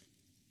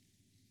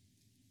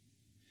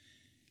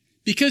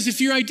 Because if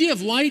your idea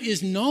of light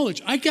is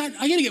knowledge, I got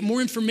to get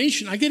more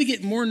information. I got to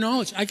get more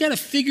knowledge. I got to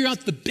figure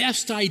out the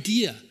best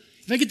idea.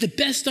 If I get the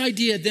best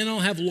idea, then I'll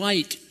have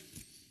light.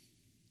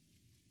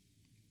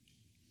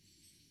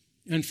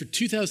 And for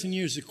 2,000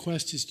 years, the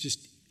quest is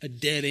just a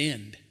dead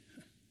end.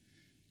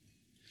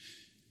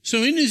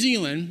 So in New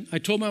Zealand, I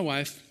told my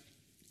wife,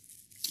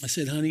 I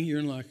said, honey, you're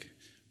in luck.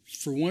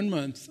 For 1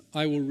 month,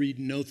 I will read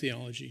no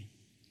theology.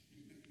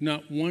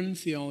 Not one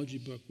theology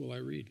book will I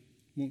read.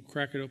 Won't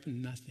crack it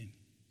open, nothing.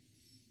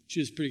 She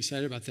was pretty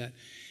excited about that.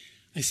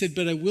 I said,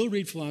 but I will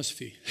read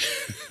philosophy.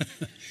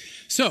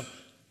 So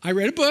I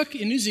read a book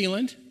in New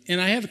Zealand,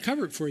 and I have a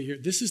cover for you here.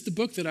 This is the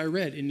book that I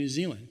read in New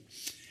Zealand.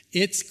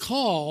 It's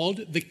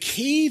called The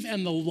Cave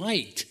and the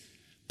Light,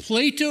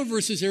 Plato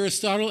versus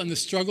Aristotle and the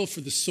Struggle for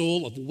the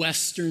Soul of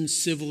Western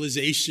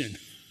Civilization.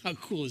 How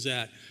cool is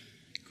that?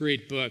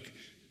 Great book.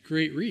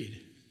 Great read.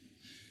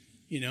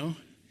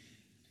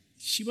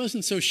 She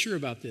wasn't so sure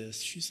about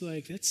this. She's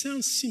like, that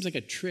seems like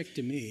a trick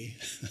to me.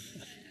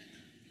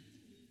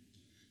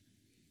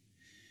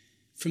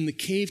 From the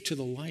cave to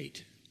the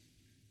light.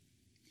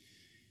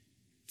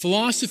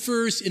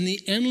 Philosophers in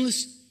the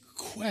endless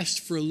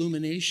quest for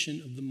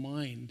illumination of the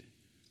mind,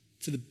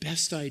 for the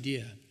best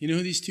idea. You know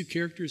who these two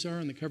characters are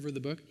on the cover of the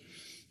book?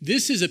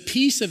 This is a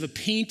piece of a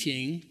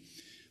painting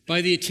by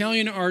the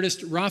Italian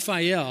artist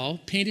Raphael,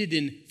 painted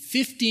in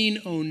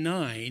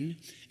 1509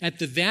 at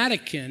the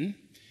Vatican,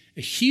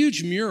 a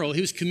huge mural.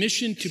 He was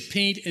commissioned to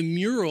paint a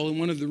mural in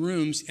one of the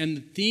rooms, and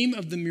the theme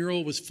of the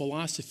mural was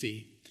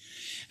philosophy.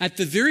 At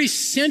the very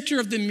center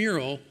of the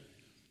mural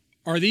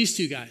are these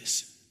two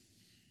guys.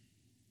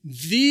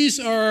 These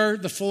are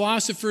the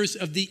philosophers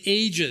of the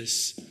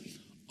ages.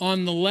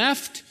 On the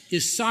left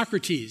is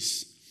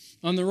Socrates.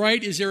 On the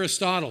right is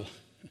Aristotle.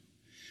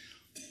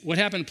 What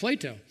happened to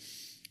Plato?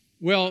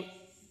 Well,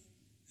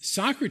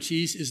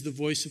 Socrates is the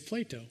voice of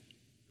Plato,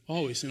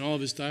 always in all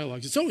of his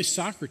dialogues. It's always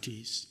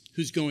Socrates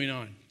who's going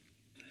on.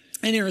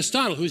 And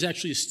Aristotle, who's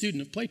actually a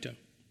student of Plato.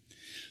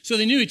 So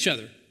they knew each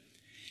other.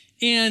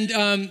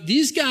 And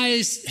these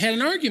guys had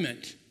an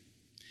argument.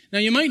 Now,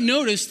 you might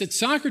notice that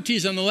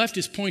Socrates on the left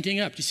is pointing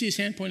up. Do you see his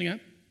hand pointing up?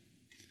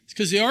 It's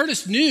because the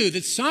artist knew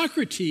that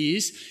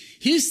Socrates,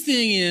 his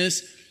thing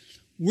is,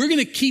 we're going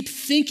to keep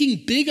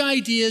thinking big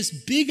ideas,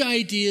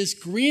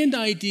 grand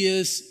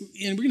ideas,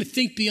 and we're going to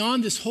think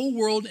beyond this whole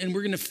world, and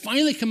we're going to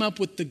finally come up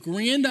with the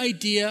grand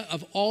idea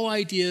of all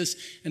ideas,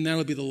 and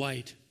that'll be the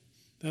light.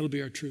 That'll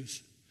be our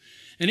truth.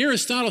 And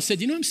Aristotle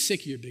said, I'm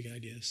sick of your big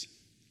ideas.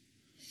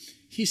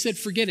 He said,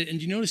 forget it. And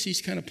do you notice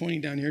he's kind of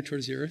pointing down here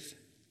towards the earth?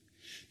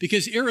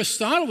 Because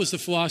Aristotle was the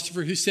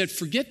philosopher who said,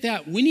 forget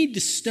that. We need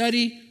to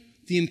study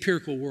the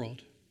empirical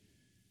world.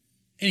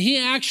 And he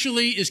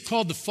actually is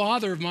called the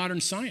father of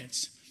modern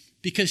science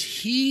because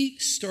he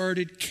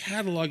started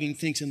cataloging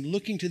things and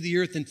looking to the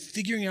earth and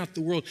figuring out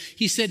the world.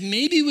 He said,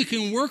 maybe we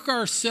can work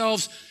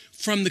ourselves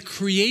from the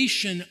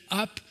creation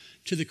up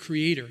to the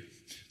creator.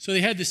 So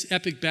they had this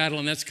epic battle,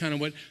 and that's kind of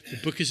what the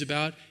book is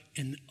about.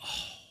 And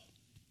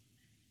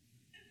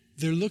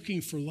they're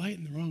looking for light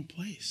in the wrong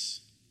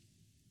place.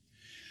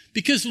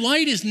 Because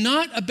light is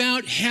not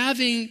about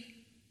having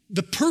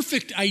the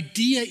perfect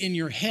idea in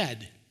your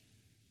head.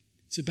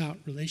 It's about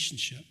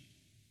relationship.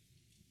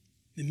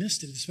 They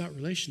missed it. It's about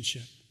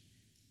relationship.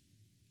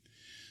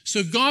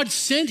 So God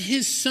sent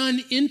his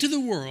son into the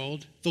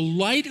world, the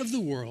light of the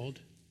world,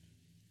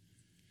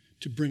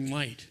 to bring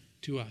light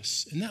to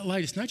us. And that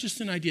light is not just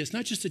an idea. It's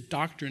not just a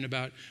doctrine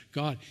about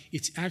God.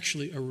 It's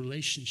actually a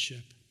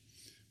relationship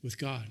with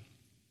God.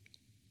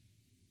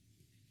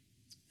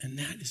 And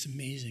that is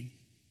amazing.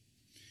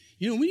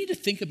 We need to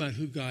think about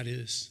who God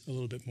is a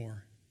little bit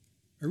more.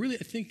 I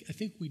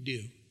think we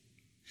do.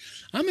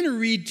 I'm going to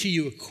read to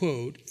you a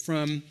quote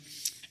from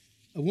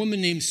a woman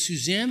named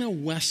Susanna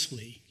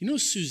Wesley. You know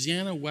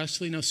Susanna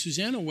Wesley? Now,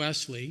 Susanna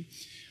Wesley,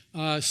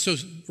 so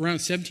around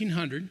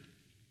 1700,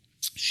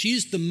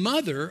 she's the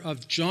mother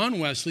of John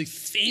Wesley,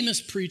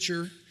 famous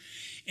preacher,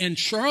 and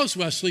Charles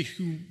Wesley,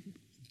 who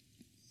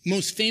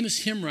most famous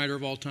hymn writer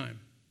of all time.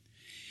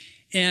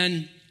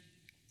 And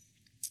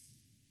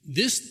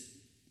this,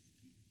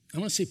 I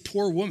want to say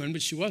poor woman,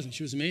 but she wasn't.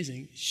 She was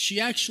amazing. She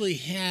actually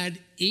had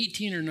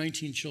 18 or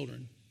 19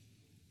 children,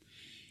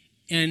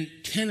 and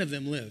 10 of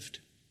them lived.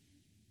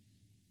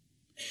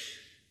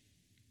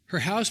 Her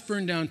house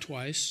burned down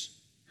twice.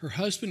 Her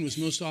husband was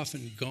most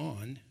often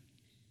gone,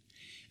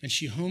 and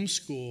she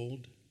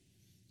homeschooled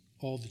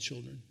all the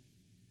children.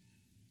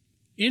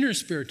 In her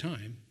spare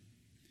time,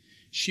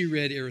 she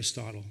read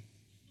Aristotle.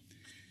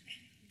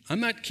 I'm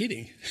not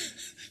kidding.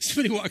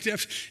 Somebody walked up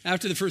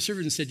after the first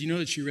service and said, "Do you know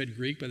that she read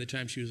Greek by the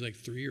time she was like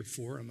 3 or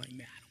 4?" I'm like,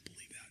 "Man, I don't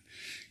believe that."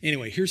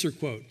 Anyway, here's her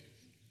quote.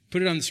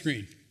 Put it on the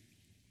screen.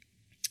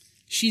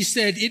 She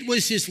said, it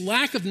was his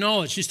lack of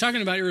knowledge. She's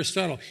talking about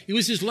Aristotle. It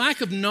was his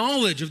lack of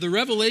knowledge of the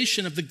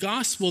revelation of the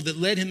gospel that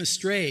led him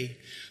astray.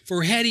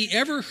 For had he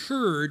ever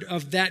heard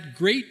of that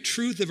great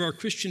truth of our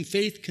Christian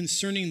faith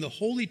concerning the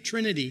Holy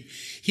Trinity,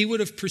 he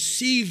would have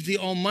perceived the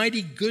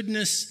almighty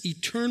goodness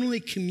eternally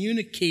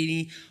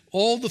communicating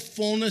all the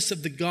fullness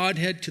of the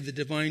Godhead to the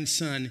divine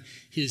Son,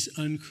 his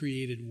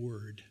uncreated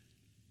word.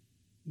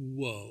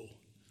 Whoa.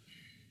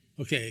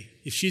 Okay,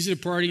 if she's at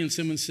a party and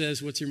someone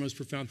says, what's your most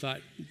profound thought?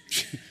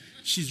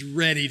 She's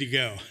ready to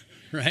go,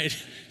 right?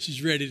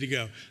 She's ready to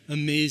go.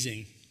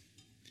 Amazing.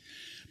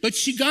 But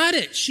she got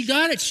it. She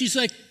got it. She's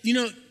like,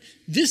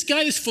 this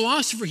guy, this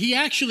philosopher, he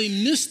actually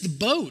missed the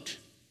boat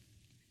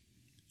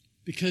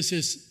because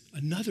there's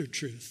another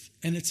truth,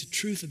 and it's a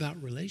truth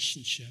about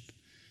relationship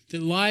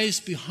that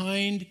lies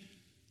behind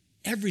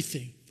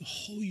everything, the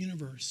whole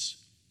universe.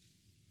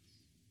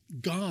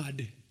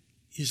 God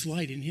is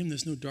light. In him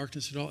there's no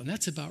darkness at all, and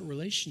that's about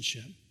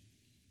relationship.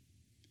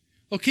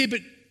 Okay, but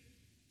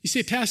you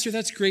say, Pastor,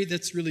 that's great.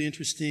 That's really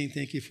interesting.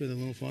 Thank you for the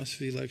little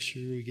philosophy lecture.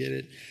 We get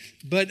it.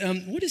 But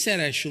what does that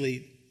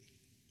actually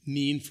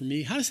mean for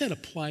me? How does that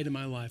apply to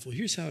my life? Well,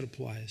 here's how it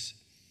applies.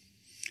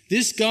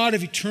 This God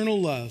of eternal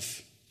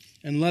love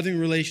and loving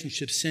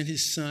relationship sent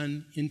his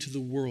Son into the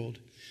world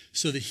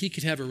so that he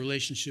could have a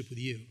relationship with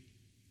you.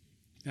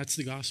 That's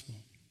the gospel.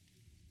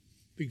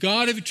 The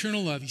God of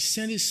eternal love, he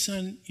sent his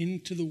Son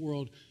into the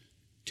world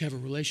to have a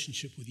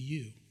relationship with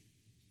you.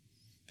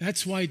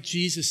 That's why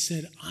Jesus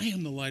said, I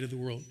am the light of the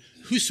world.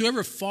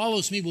 Whosoever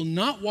follows me will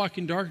not walk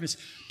in darkness,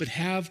 but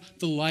have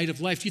the light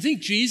of life. Do you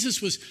think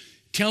Jesus was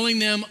telling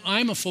them,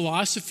 I'm a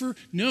philosopher?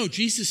 No,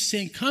 Jesus is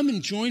saying, come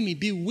and join me,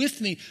 be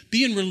with me,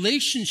 be in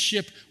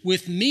relationship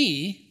with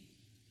me,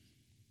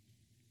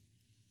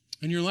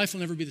 and your life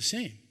will never be the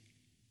same.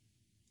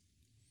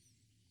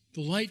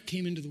 The light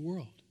came into the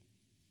world.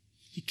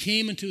 He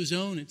came into his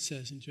own, it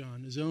says in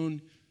John. His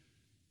own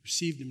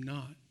received him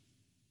not.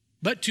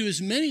 But to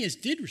as many as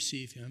did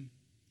receive him,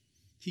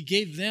 he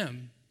gave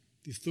them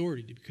the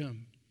authority to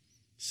become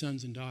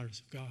sons and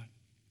daughters of God.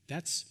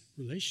 That's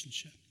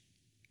relationship.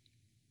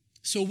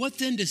 So what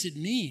then does it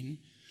mean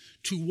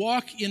to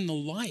walk in the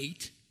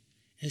light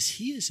as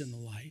he is in the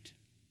light?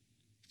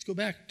 Let's go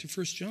back to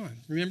 1 John.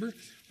 Remember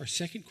our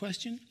second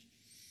question?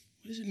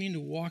 What does it mean to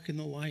walk in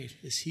the light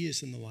as he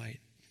is in the light?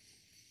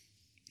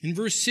 In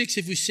verse 6,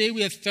 if we say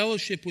we have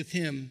fellowship with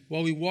him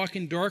while we walk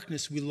in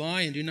darkness, we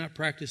lie and do not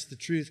practice the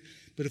truth.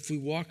 But if we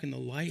walk in the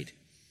light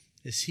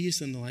as he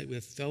is in the light, we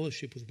have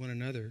fellowship with one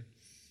another.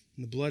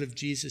 And the blood of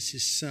Jesus,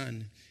 his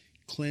Son,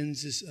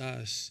 cleanses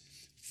us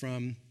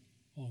from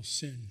all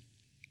sin.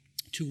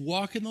 To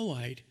walk in the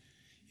light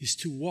is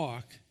to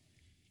walk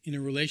in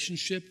a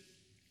relationship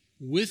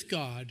with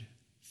God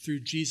through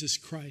Jesus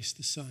Christ,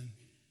 the Son.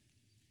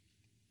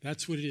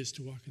 That's what it is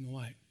to walk in the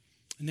light.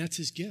 And that's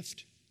his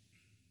gift.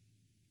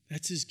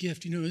 That's his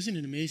gift. Isn't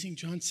it amazing?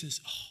 John says,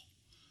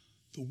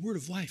 the word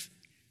of life.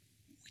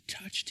 We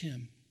touched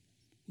him.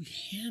 We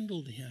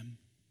handled him.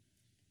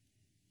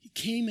 He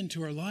came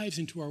into our lives,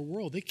 into our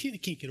world. They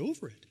can't get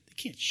over it. They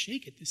can't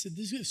shake it. They said,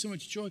 this is so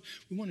much joy.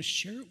 We want to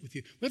share it with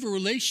you. We have a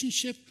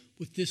relationship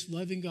with this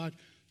loving God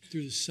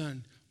through the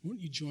Son.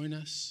 Won't you join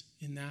us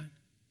in that?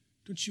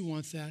 Don't you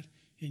want that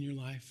in your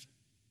life?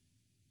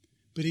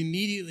 But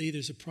immediately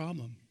there's a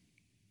problem.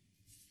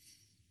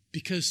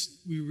 Because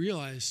we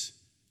realize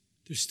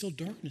there's still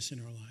darkness in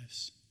our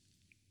lives.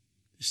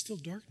 There's still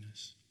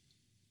darkness.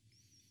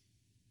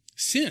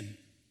 Sin.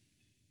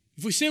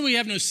 If we say we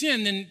have no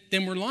sin,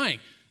 then we're lying.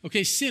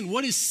 Okay, sin.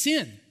 What is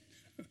sin?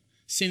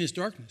 Sin is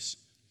darkness.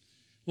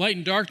 Light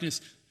and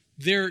darkness,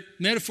 they're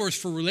metaphors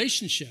for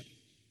relationship.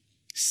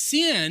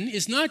 Sin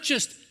is not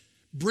just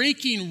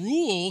breaking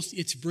rules,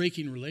 it's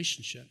breaking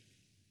relationship.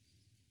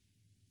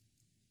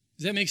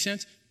 Does that make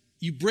sense?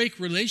 You break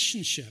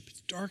relationship.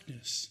 It's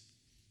darkness.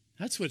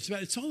 That's what it's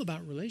about. It's all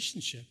about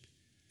relationship.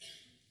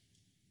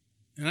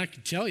 And I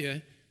can tell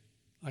you,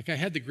 I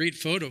had the great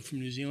photo from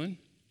New Zealand,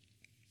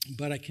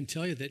 but I can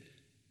tell you that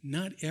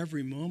not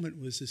every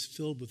moment was as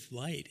filled with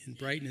light and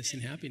brightness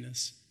and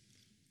happiness.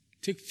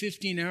 It took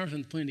 15 hours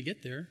on the plane to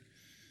get there.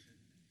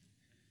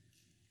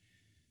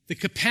 The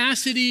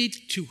capacity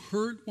to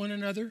hurt one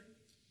another.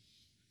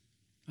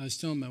 I was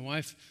telling my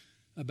wife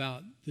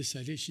about this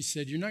idea. She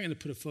said, you're not going to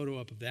put a photo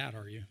up of that,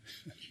 are you?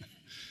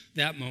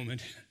 That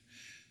moment.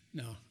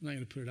 No, I'm not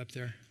going to put it up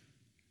there.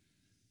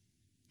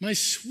 My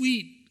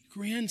sweet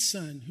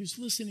grandson who's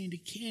listening to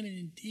Canon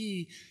and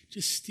D,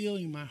 just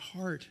stealing my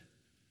heart.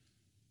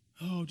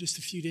 Oh, just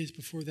a few days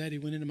before that, he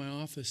went into my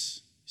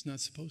office. He's not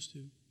supposed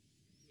to.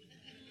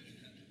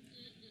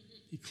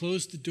 He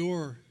closed the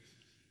door.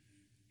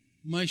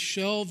 My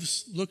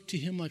shelves looked to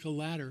him like a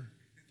ladder.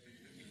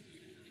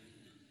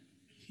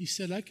 He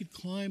said, I could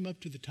climb up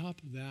to the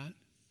top of that.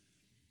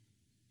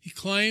 He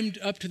climbed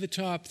up to the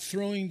top,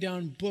 throwing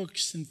down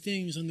books and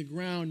things on the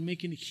ground,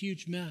 making a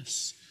huge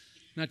mess.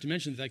 Not to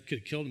mention that he could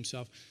have killed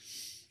himself.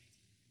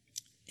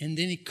 And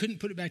then he couldn't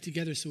put it back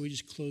together, so we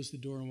just closed the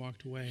door and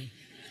walked away.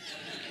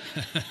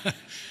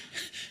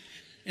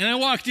 And I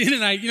walked in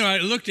and I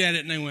looked at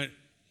it and I went,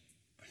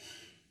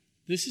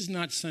 this is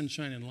not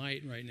sunshine and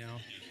light right now.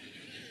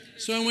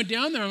 So I went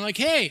down there. I'm like,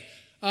 hey,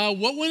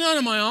 what went on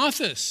in my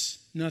office?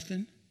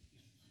 Nothing.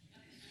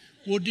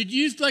 Well, did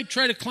you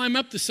try to climb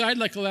up the side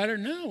like a ladder?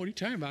 No, what are you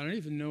talking about? I don't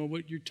even know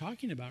what you're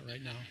talking about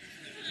right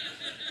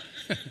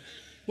now.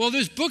 Well,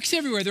 there's books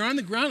everywhere. They're on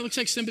the ground. It looks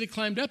like somebody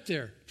climbed up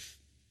there.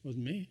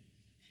 Wasn't me.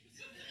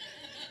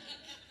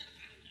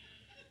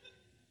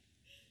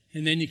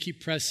 And then you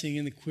keep pressing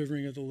and the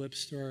quivering of the lips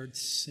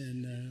starts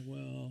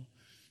and,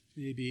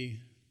 maybe.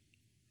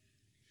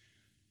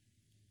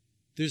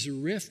 There's a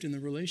rift in the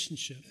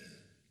relationship.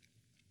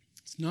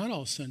 It's not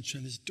all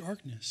sunshine. There's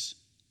darkness.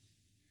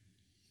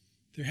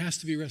 There has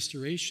to be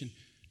restoration.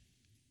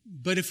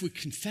 But if we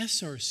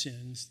confess our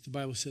sins, the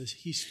Bible says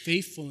he's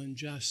faithful and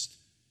just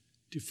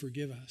to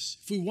forgive us.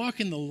 If we walk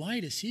in the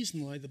light as he's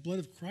in the light, the blood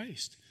of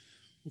Christ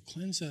will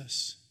cleanse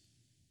us.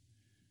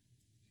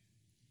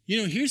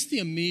 Here's the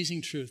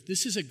amazing truth.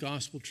 This is a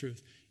gospel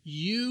truth.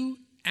 You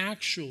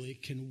actually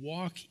can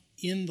walk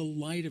in the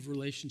light of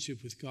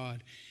relationship with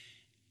God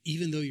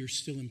even though you're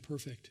still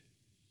imperfect,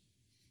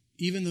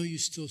 even though you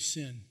still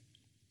sin.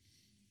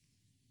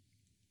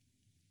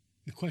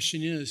 The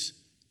question is,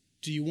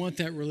 do you want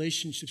that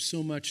relationship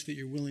so much that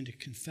you're willing to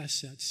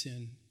confess that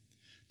sin,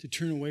 to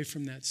turn away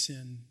from that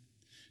sin,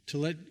 to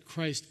let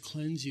Christ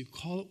cleanse you?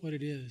 Call it what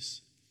it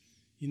is.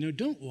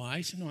 Don't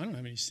lie. Say, no, I don't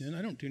have any sin.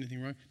 I don't do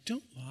anything wrong.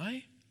 Don't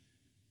lie.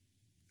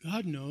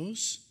 God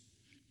knows.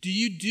 Do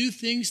you do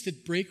things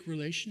that break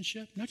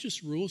relationship? Not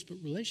just rules, but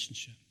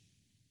relationship.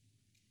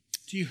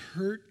 Do you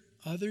hurt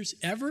others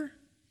ever?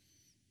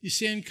 You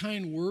say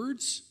unkind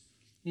words?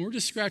 And we're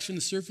just scratching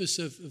the surface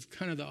of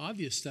kind of the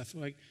obvious stuff.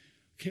 Like,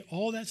 okay,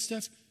 all that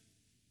stuff.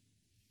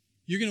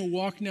 You're going to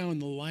walk now in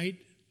the light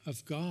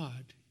of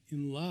God,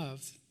 in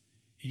love,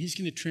 and he's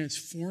going to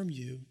transform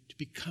you to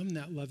become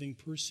that loving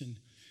person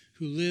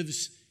who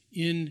lives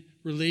in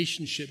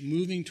relationship,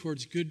 moving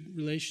towards good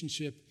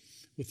relationship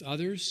with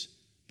others.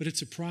 But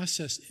it's a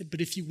process.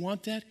 But if you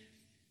want that,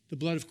 the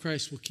blood of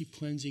Christ will keep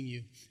cleansing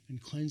you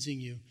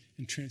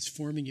and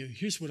transforming you.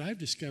 Here's what I've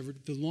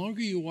discovered. The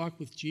longer you walk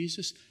with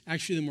Jesus,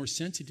 actually the more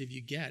sensitive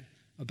you get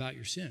about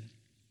your sin.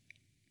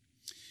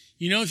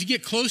 If you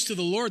get close to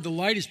the Lord, the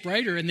light is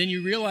brighter, and then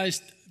you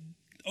realize,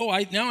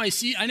 now I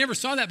see, I never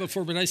saw that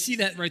before, but I see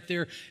that right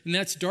there, and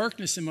that's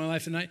darkness in my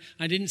life, and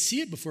I didn't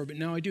see it before, but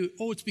now I do.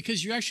 Oh, it's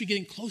because you're actually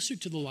getting closer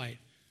to the light.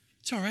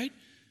 It's all right.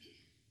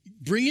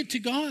 Bring it to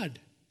God.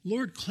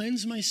 Lord,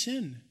 cleanse my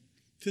sin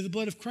through the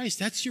blood of Christ.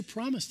 That's your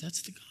promise.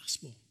 That's the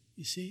gospel,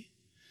 you see?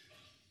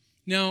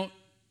 Now,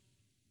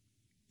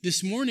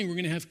 this morning we're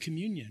going to have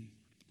communion.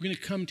 We're going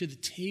to come to the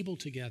table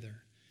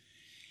together.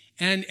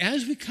 And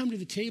as we come to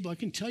the table, I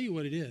can tell you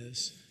what it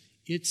is.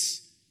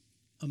 It's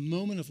a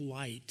moment of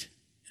light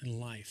and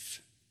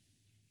life.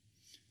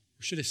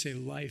 Or should I say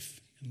life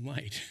and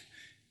light?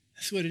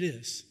 That's what it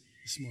is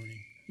this morning.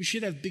 We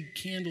should have big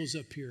candles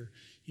up here,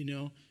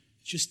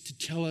 just to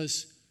tell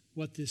us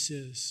what this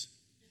is.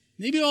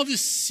 Maybe all this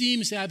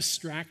seems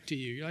abstract to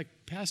you. You're like,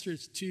 Pastor,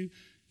 it's too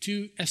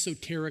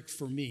esoteric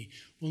for me.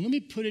 Well, let me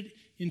put it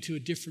into a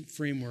different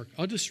framework.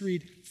 I'll just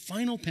read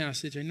final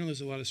passage. I know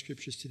there's a lot of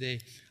scriptures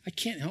today. I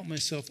can't help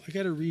myself. I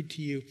got to read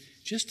to you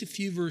just a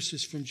few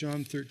verses from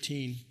John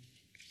 13.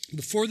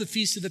 Before the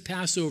feast of the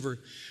Passover,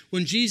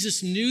 when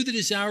Jesus knew that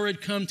his hour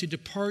had come to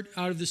depart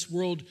out of this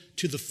world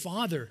to the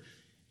Father,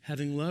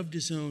 having loved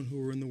his own who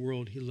were in the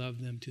world, he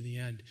loved them to the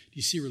end. Do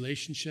you see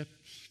relationship?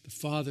 The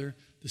Father,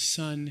 the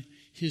Son,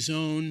 his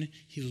own.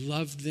 He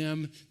loved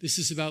them. This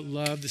is about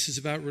love. This is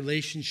about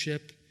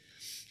relationship.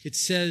 It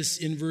says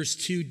in verse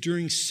 2,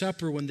 during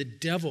supper, when the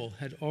devil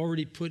had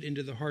already put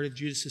into the heart of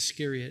Judas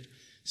Iscariot,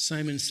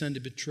 Simon's son,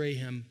 to betray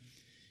him,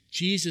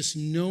 Jesus,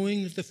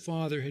 knowing that the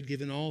Father had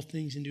given all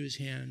things into his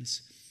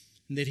hands,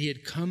 and that he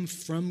had come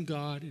from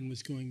God and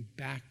was going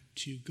back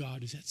to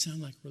God. Does that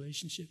sound like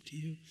relationship to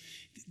you?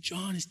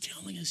 John is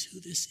telling us who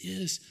this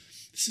is.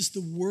 This is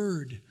the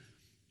Word.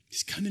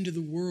 He's come into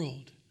the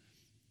world.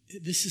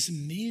 This is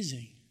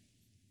amazing.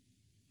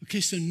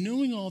 Okay, so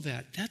knowing all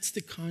that, that's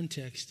the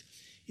context.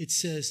 It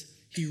says,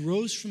 he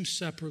rose from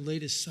supper,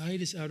 laid aside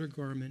his outer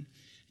garment,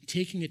 and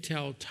taking a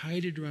towel,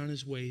 tied it around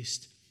his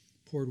waist,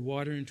 poured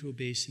water into a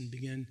basin,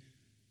 began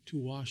to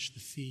wash the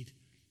feet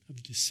of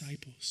the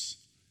disciples.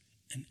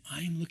 And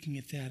I'm looking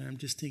at that, and I'm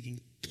just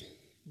thinking,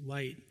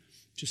 light,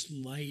 just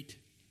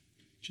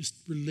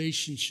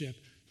relationship,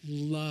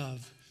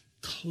 love,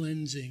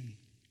 cleansing.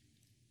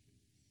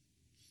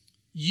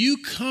 You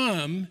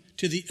come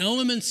to the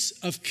elements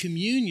of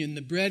communion,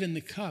 the bread and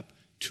the cup,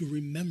 to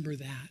remember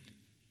that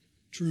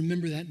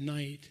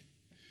night,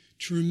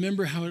 to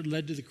remember how it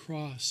led to the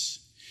cross.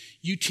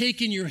 You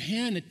take in your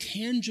hand a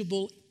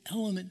tangible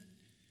element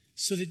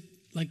so that,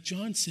 like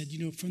John said,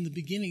 from the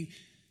beginning,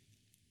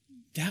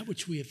 that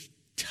which we have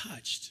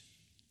touched,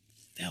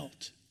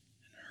 felt,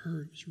 and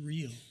heard was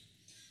real.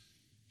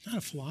 It's not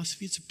a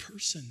philosophy, it's a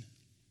person.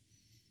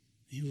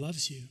 He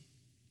loves you.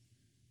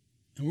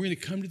 And we're going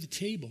to come to the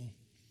table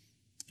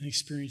and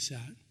experience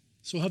that.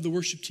 So I'll have the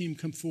worship team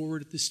come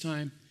forward at this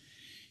time,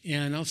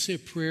 and I'll say a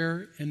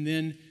prayer, and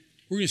then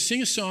we're going to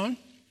sing a song.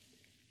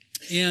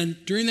 And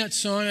during that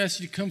song, I ask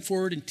you to come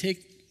forward and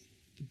take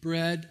the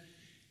bread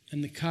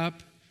and the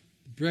cup.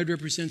 The bread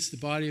represents the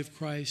body of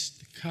Christ.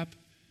 The cup,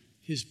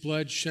 his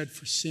blood shed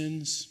for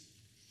sins.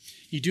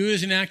 You do it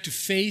as an act of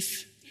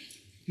faith.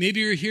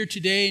 Maybe you're here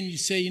today and you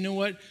say, you know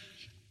what?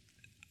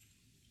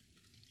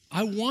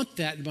 I want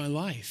that in my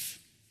life.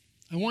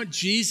 I want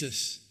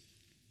Jesus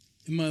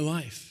in my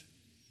life.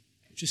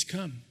 Just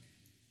come.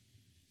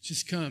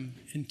 Just come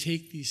and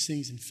take these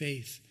things in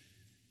faith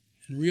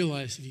and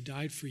realize that he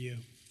died for you.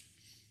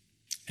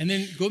 And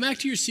then go back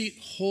to your seat,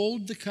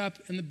 hold the cup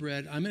and the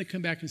bread. I'm going to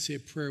come back and say a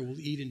prayer. We'll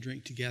eat and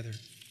drink together.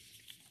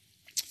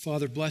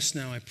 Father, bless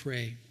now, I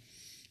pray,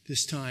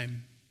 this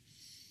time.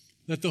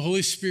 Let the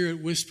Holy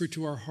Spirit whisper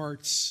to our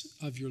hearts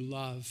of your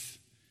love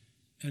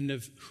and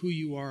of who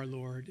you are,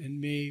 Lord. And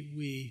may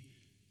we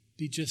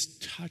be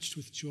just touched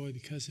with joy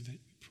because of it,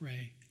 we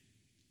pray.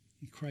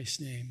 In Christ's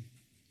name,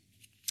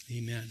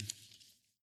 amen.